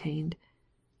have maintained.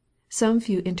 Some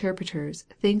few interpreters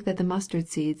think that the mustard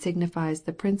seed signifies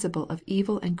the principle of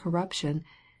evil and corruption,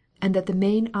 and that the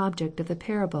main object of the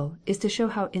parable is to show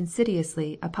how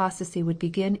insidiously apostasy would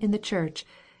begin in the church,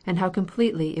 and how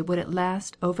completely it would at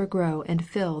last overgrow and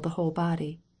fill the whole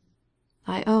body.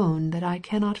 I own that I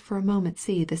cannot for a moment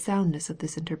see the soundness of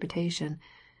this interpretation.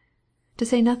 To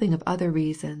say nothing of other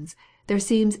reasons, there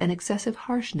seems an excessive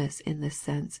harshness in this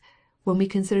sense, when we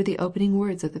consider the opening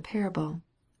words of the parable,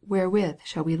 "Wherewith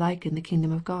shall we liken the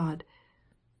kingdom of God?"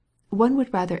 One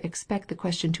would rather expect the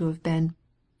question to have been,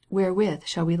 "Wherewith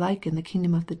shall we liken the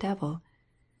kingdom of the devil?"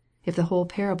 if the whole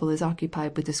parable is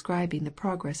occupied with describing the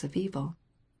progress of evil.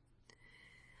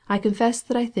 I confess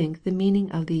that I think the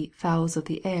meaning of the "fowls of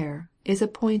the air" is a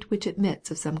point which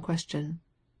admits of some question.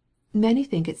 Many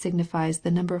think it signifies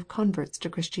the number of converts to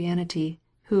Christianity,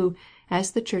 who,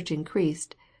 as the church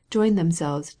increased, joined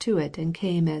themselves to it and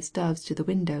came as doves to the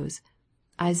windows.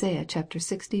 (Isaiah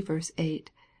 60:8.)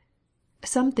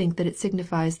 Some think that it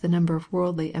signifies the number of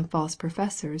worldly and false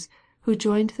professors who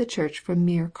joined the church from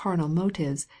mere carnal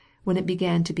motives, when it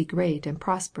began to be great and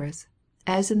prosperous,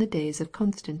 as in the days of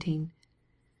Constantine.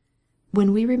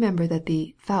 When we remember that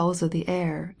the "fowls of the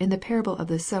air" in the parable of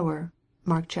the sower,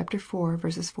 (Mark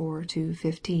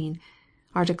 4:4-15,)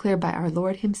 are declared by our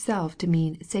Lord Himself to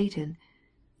mean Satan,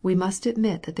 we must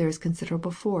admit that there is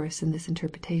considerable force in this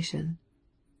interpretation.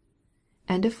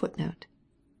 End of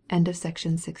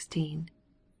section 16.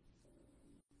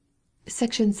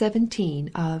 Section 17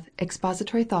 of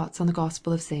Expository Thoughts on the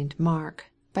Gospel of St. Mark,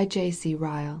 by J.C.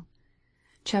 Ryle.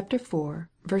 Chapter 4,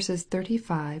 verses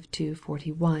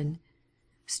 35-41.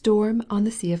 Storm on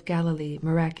the Sea of Galilee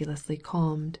miraculously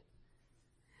calmed.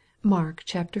 Mark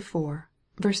 4,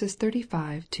 verses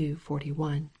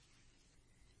 35-41.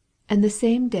 And the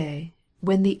same day,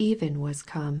 when the even was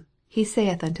come, he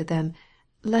saith unto them,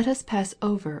 Let us pass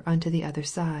over unto the other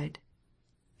side.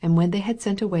 And when they had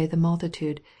sent away the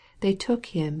multitude, they took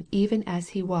him even as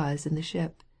he was in the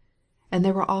ship. And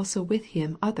there were also with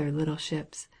him other little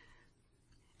ships.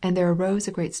 And there arose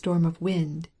a great storm of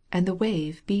wind, and the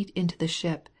wave beat into the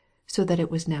ship, so that it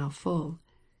was now full.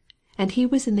 And he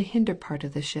was in the hinder part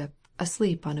of the ship,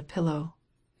 asleep on a pillow.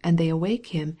 And they awake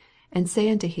him, and say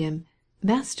unto him,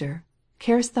 Master,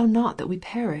 carest thou not that we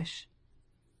perish?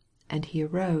 And he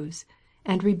arose,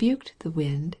 and rebuked the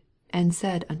wind, and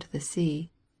said unto the sea,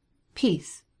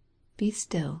 Peace, be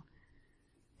still.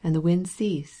 And the wind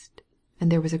ceased,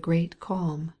 and there was a great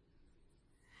calm.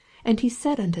 And he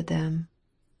said unto them,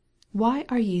 Why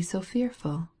are ye so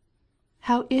fearful?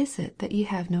 How is it that ye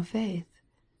have no faith?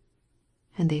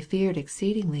 And they feared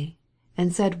exceedingly,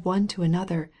 and said one to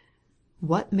another,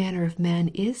 What manner of man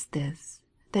is this,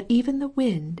 that even the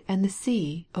wind and the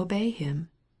sea obey him?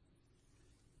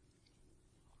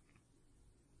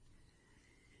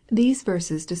 These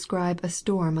verses describe a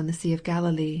storm on the Sea of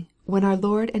Galilee, when our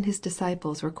Lord and His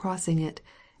disciples were crossing it,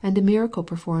 and a miracle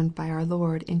performed by our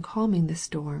Lord in calming the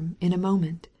storm in a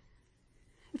moment.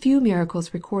 Few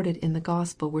miracles recorded in the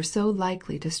Gospel were so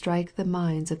likely to strike the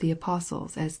minds of the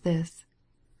apostles as this.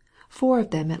 4 of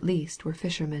them at least were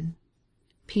fishermen.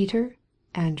 Peter,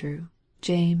 Andrew,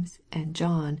 James, and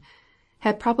John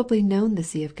had probably known the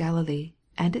Sea of Galilee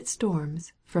and its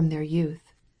storms from their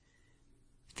youth.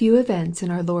 Few events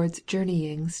in our Lord's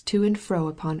journeyings to and fro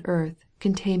upon earth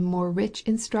contain more rich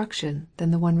instruction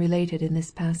than the one related in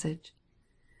this passage.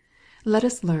 Let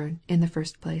us learn, in the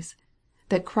first place,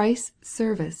 that Christ's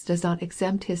service does not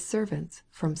exempt His servants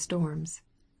from storms.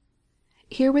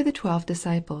 Here were the 12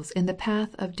 disciples in the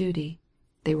path of duty.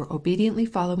 They were obediently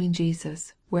following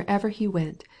Jesus wherever He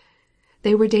went.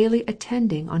 They were daily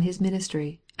attending on His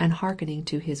ministry and hearkening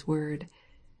to His word.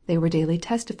 They were daily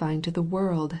testifying to the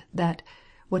world that,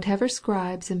 whatever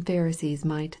scribes and Pharisees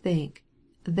might think,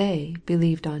 they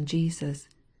believed on Jesus,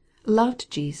 loved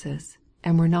Jesus,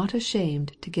 and were not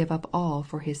ashamed to give up all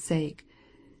for His sake.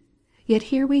 Yet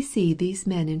here we see these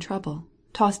men in trouble,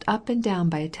 tossed up and down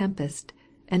by a tempest,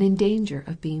 and in danger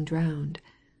of being drowned.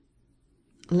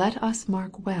 Let us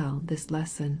mark well this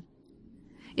lesson.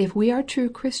 If we are true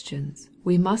Christians,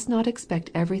 we must not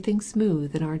expect everything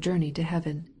smooth in our journey to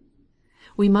heaven.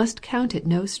 We must count it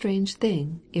no strange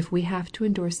thing if we have to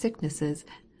endure sicknesses,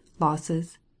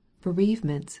 losses,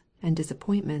 bereavements, and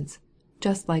disappointments,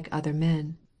 just like other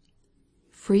men.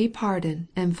 Free pardon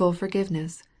and full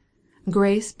forgiveness,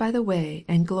 grace by the way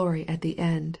and glory at the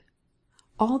end,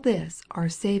 all this our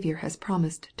Saviour has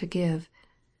promised to give,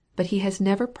 but He has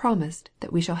never promised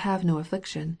that we shall have no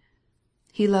affliction.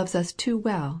 He loves us too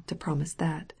well to promise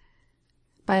that.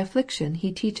 By affliction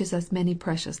He teaches us many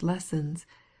precious lessons,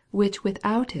 which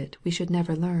without it we should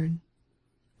never learn.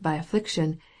 By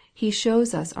affliction He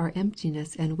shows us our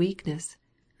emptiness and weakness,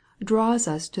 draws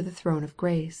us to the throne of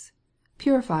grace,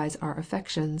 purifies our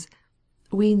affections,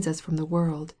 weans us from the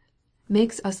world,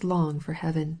 makes us long for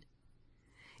heaven.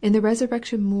 In the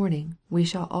resurrection morning we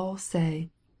shall all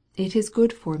say, It is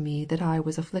good for me that I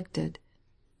was afflicted.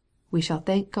 we shall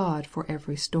thank God for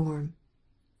every storm.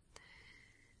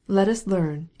 Let us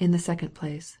learn, in the second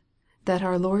place, that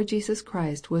our Lord Jesus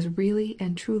Christ was really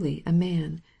and truly a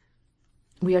man.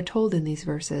 We are told in these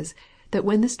verses, that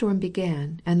when the storm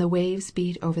began and the waves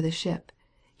beat over the ship,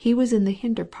 he was in the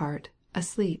hinder part,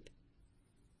 asleep.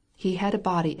 He had a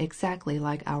body exactly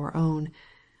like our own,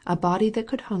 a body that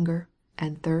could hunger,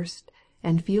 and thirst,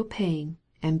 and feel pain,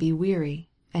 and be weary,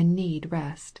 and need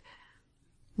rest.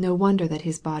 No wonder that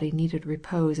his body needed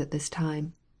repose at this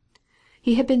time.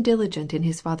 He had been diligent in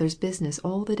his Father's business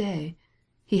all the day.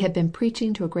 He had been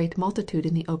preaching to a great multitude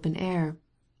in the open air.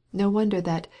 No wonder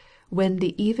that, when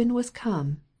the even was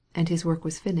come, and his work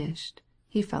was finished,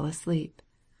 he fell asleep.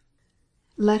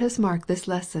 Let us mark this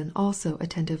lesson also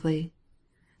attentively.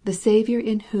 The Saviour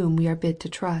in whom we are bid to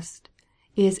trust,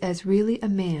 is as really a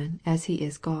man as he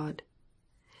is God.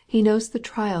 He knows the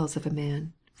trials of a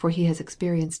man, for he has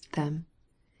experienced them.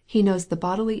 He knows the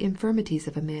bodily infirmities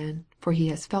of a man, for he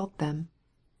has felt them.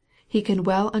 He can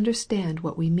well understand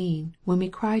what we mean when we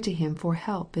cry to him for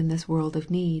help in this world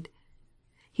of need.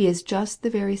 He is just the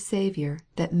very Saviour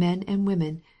that men and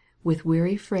women, with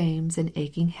weary frames and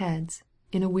aching heads,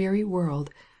 in a weary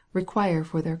world, require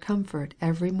for their comfort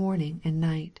every morning and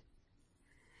night.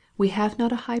 We have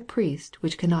not a high priest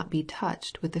which cannot be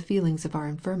touched with the feelings of our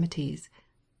infirmities.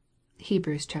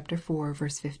 Hebrews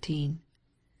 4:15.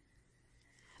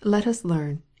 Let us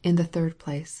learn, in the third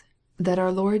place, that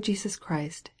our Lord Jesus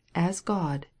Christ, as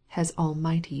God, has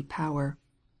almighty power.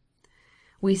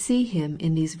 We see him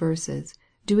in these verses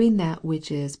doing that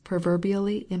which is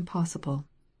proverbially impossible.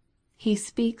 He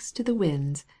speaks to the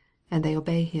winds, and they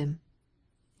obey him.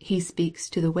 He speaks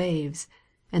to the waves,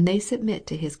 and they submit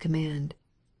to his command.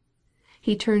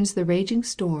 He turns the raging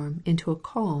storm into a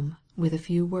calm with a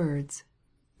few words: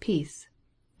 Peace,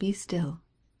 be still.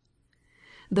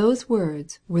 Those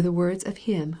words were the words of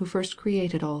him who first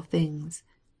created all things.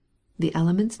 The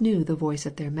elements knew the voice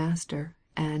of their master,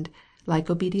 and, like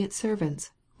obedient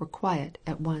servants, were quiet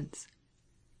at once.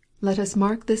 Let us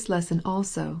mark this lesson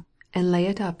also, and lay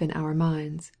it up in our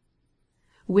minds.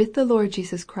 With the Lord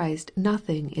Jesus Christ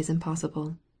nothing is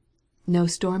impossible. No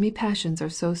stormy passions are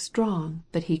so strong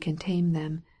but he can tame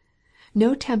them.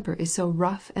 No temper is so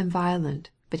rough and violent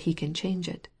but he can change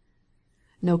it.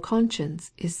 No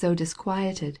conscience is so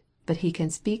disquieted but he can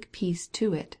speak peace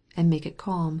to it and make it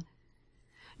calm.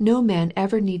 No man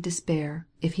ever need despair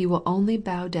if he will only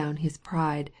bow down his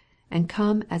pride and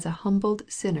come as a humbled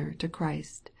sinner to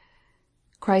Christ.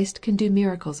 Christ can do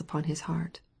miracles upon his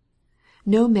heart.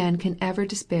 No man can ever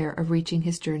despair of reaching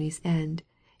his journey's end,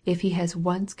 if he has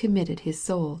once committed his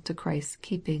soul to Christ's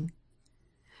keeping.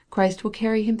 Christ will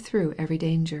carry him through every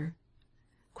danger.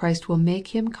 Christ will make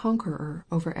him conqueror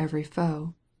over every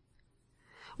foe.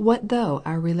 What though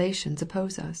our relations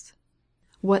oppose us?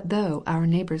 What though our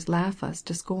neighbors laugh us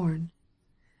to scorn?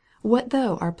 What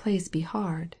though our place be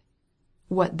hard?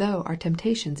 What though our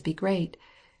temptations be great?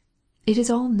 It is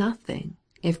all nothing,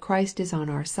 if Christ is on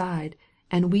our side,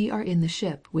 and we are in the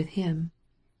ship with him.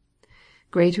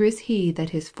 Greater is he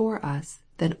that is for us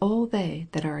than all they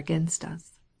that are against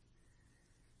us.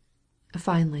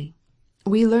 Finally,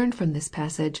 we learn from this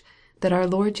passage that our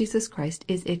Lord Jesus Christ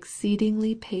is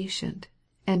exceedingly patient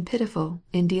and pitiful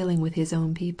in dealing with his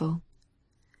own people.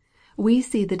 We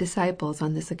see the disciples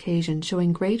on this occasion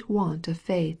showing great want of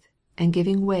faith, and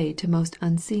giving way to most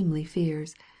unseemly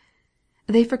fears.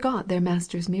 They forgot their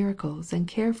Master's miracles and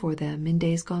care for them in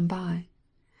days gone by.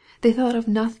 They thought of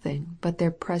nothing but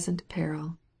their present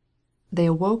peril. They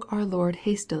awoke our Lord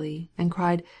hastily, and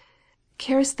cried,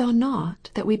 "Carest thou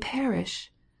not that we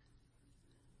perish?"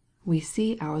 We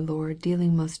see our Lord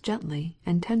dealing most gently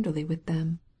and tenderly with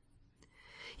them.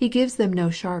 He gives them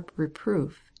no sharp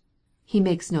reproof. He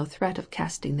makes no threat of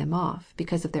casting them off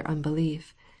because of their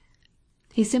unbelief.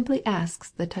 He simply asks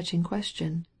the touching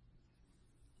question,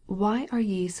 "Why are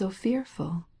ye so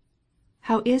fearful?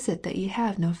 How is it that ye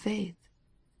have no faith?"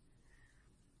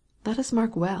 Let us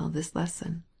mark well this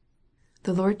lesson.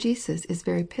 The Lord Jesus is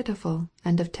very pitiful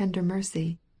and of tender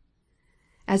mercy.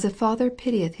 As a father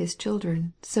pitieth his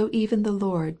children, so even the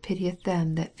Lord pitieth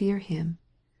them that fear him.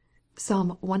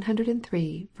 Psalm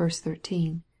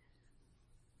 103:13.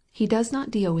 He does not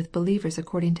deal with believers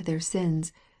according to their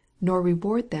sins, nor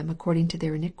reward them according to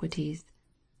their iniquities.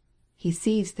 He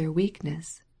sees their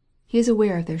weakness. He is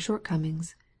aware of their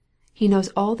shortcomings. He knows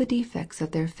all the defects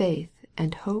of their faith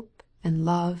and hope and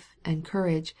love and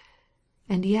courage,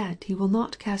 and yet he will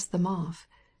not cast them off.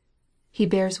 He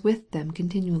bears with them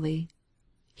continually.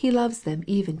 He loves them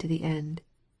even to the end.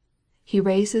 He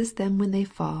raises them when they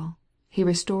fall. He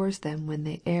restores them when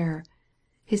they err.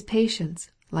 His patience,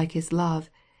 like his love,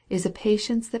 is a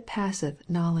patience that passeth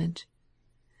knowledge.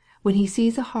 When he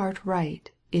sees a heart right,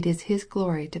 it is his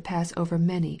glory to pass over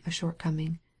many a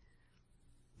shortcoming.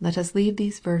 Let us leave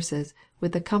these verses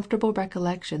with the comfortable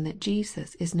recollection that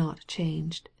Jesus is not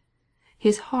changed.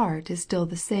 His heart is still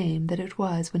the same that it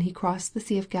was when he crossed the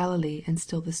Sea of Galilee and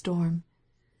stilled the storm.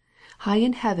 High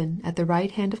in heaven at the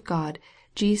right hand of God,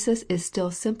 Jesus is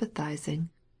still sympathizing,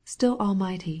 still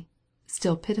almighty,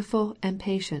 still pitiful and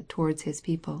patient towards his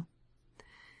people.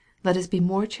 Let us be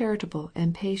more charitable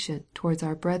and patient towards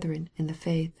our brethren in the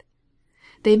faith.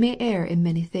 They may err in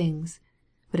many things,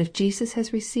 but if Jesus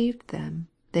has received them,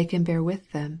 they can bear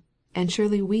with them, and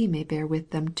surely we may bear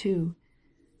with them too.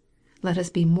 Let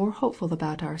us be more hopeful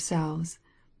about ourselves.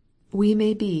 We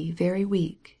may be very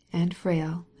weak and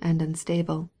frail and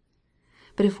unstable.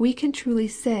 But if we can truly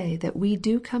say that we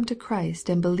do come to Christ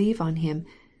and believe on him,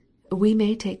 we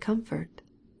may take comfort.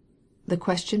 The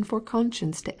question for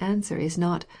conscience to answer is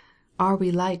not, are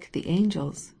we like the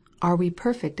angels? Are we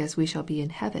perfect as we shall be in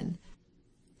heaven?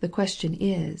 The question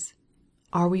is,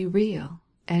 are we real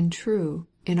and true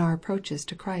in our approaches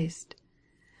to Christ?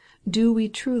 Do we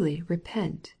truly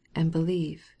repent and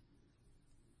believe?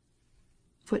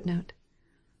 Footnote.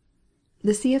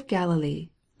 The Sea of Galilee,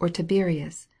 or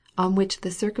Tiberias, on which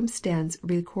the circumstance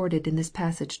recorded in this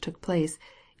passage took place,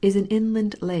 is an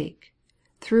inland lake,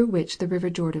 through which the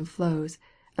river Jordan flows,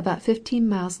 about 15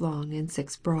 miles long and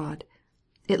 6 broad.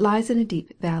 It lies in a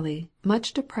deep valley,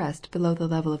 much depressed below the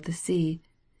level of the sea,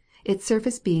 its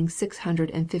surface being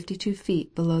 652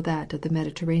 feet below that of the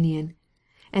Mediterranean,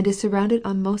 and is surrounded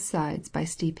on most sides by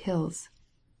steep hills.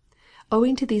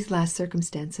 Owing to these last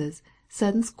circumstances,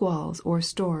 sudden squalls or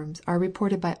storms are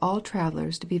reported by all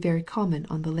travelers to be very common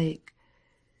on the lake.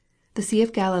 The Sea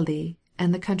of Galilee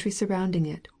and the country surrounding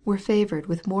it were favored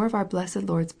with more of our blessed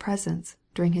Lord's presence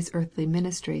during his earthly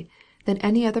ministry than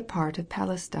any other part of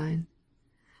Palestine.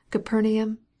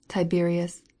 Capernaum,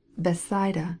 Tiberias,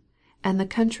 Bethsaida, and the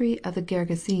country of the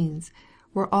Gergesenes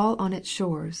were all on its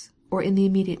shores, or in the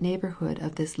immediate neighborhood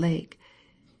of this lake.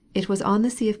 It was on the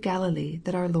Sea of Galilee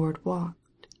that our Lord walked.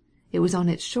 It was on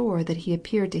its shore that he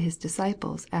appeared to his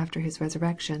disciples after his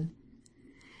resurrection.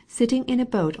 Sitting in a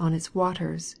boat on its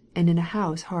waters, and in a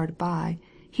house hard by,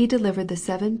 he delivered the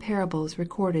 7 parables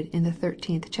recorded in the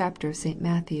 13th chapter of St.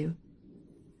 Matthew.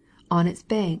 On its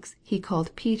banks he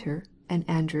called Peter and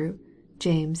Andrew,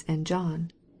 James and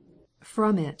John.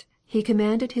 From it he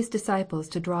commanded his disciples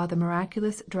to draw the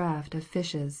miraculous draught of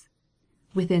fishes.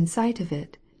 Within sight of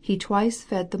it, he twice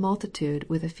fed the multitude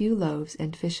with a few loaves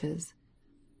and fishes.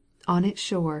 On its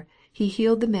shore he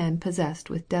healed the man possessed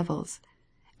with devils,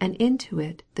 and into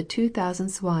it the 2,000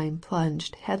 swine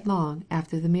plunged headlong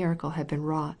after the miracle had been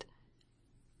wrought.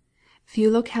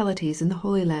 Few localities in the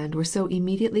Holy Land were so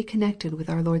immediately connected with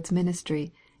our Lord's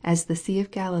ministry as the Sea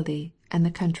of Galilee and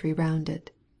the country round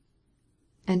it.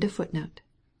 End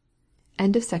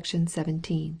of section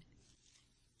 17.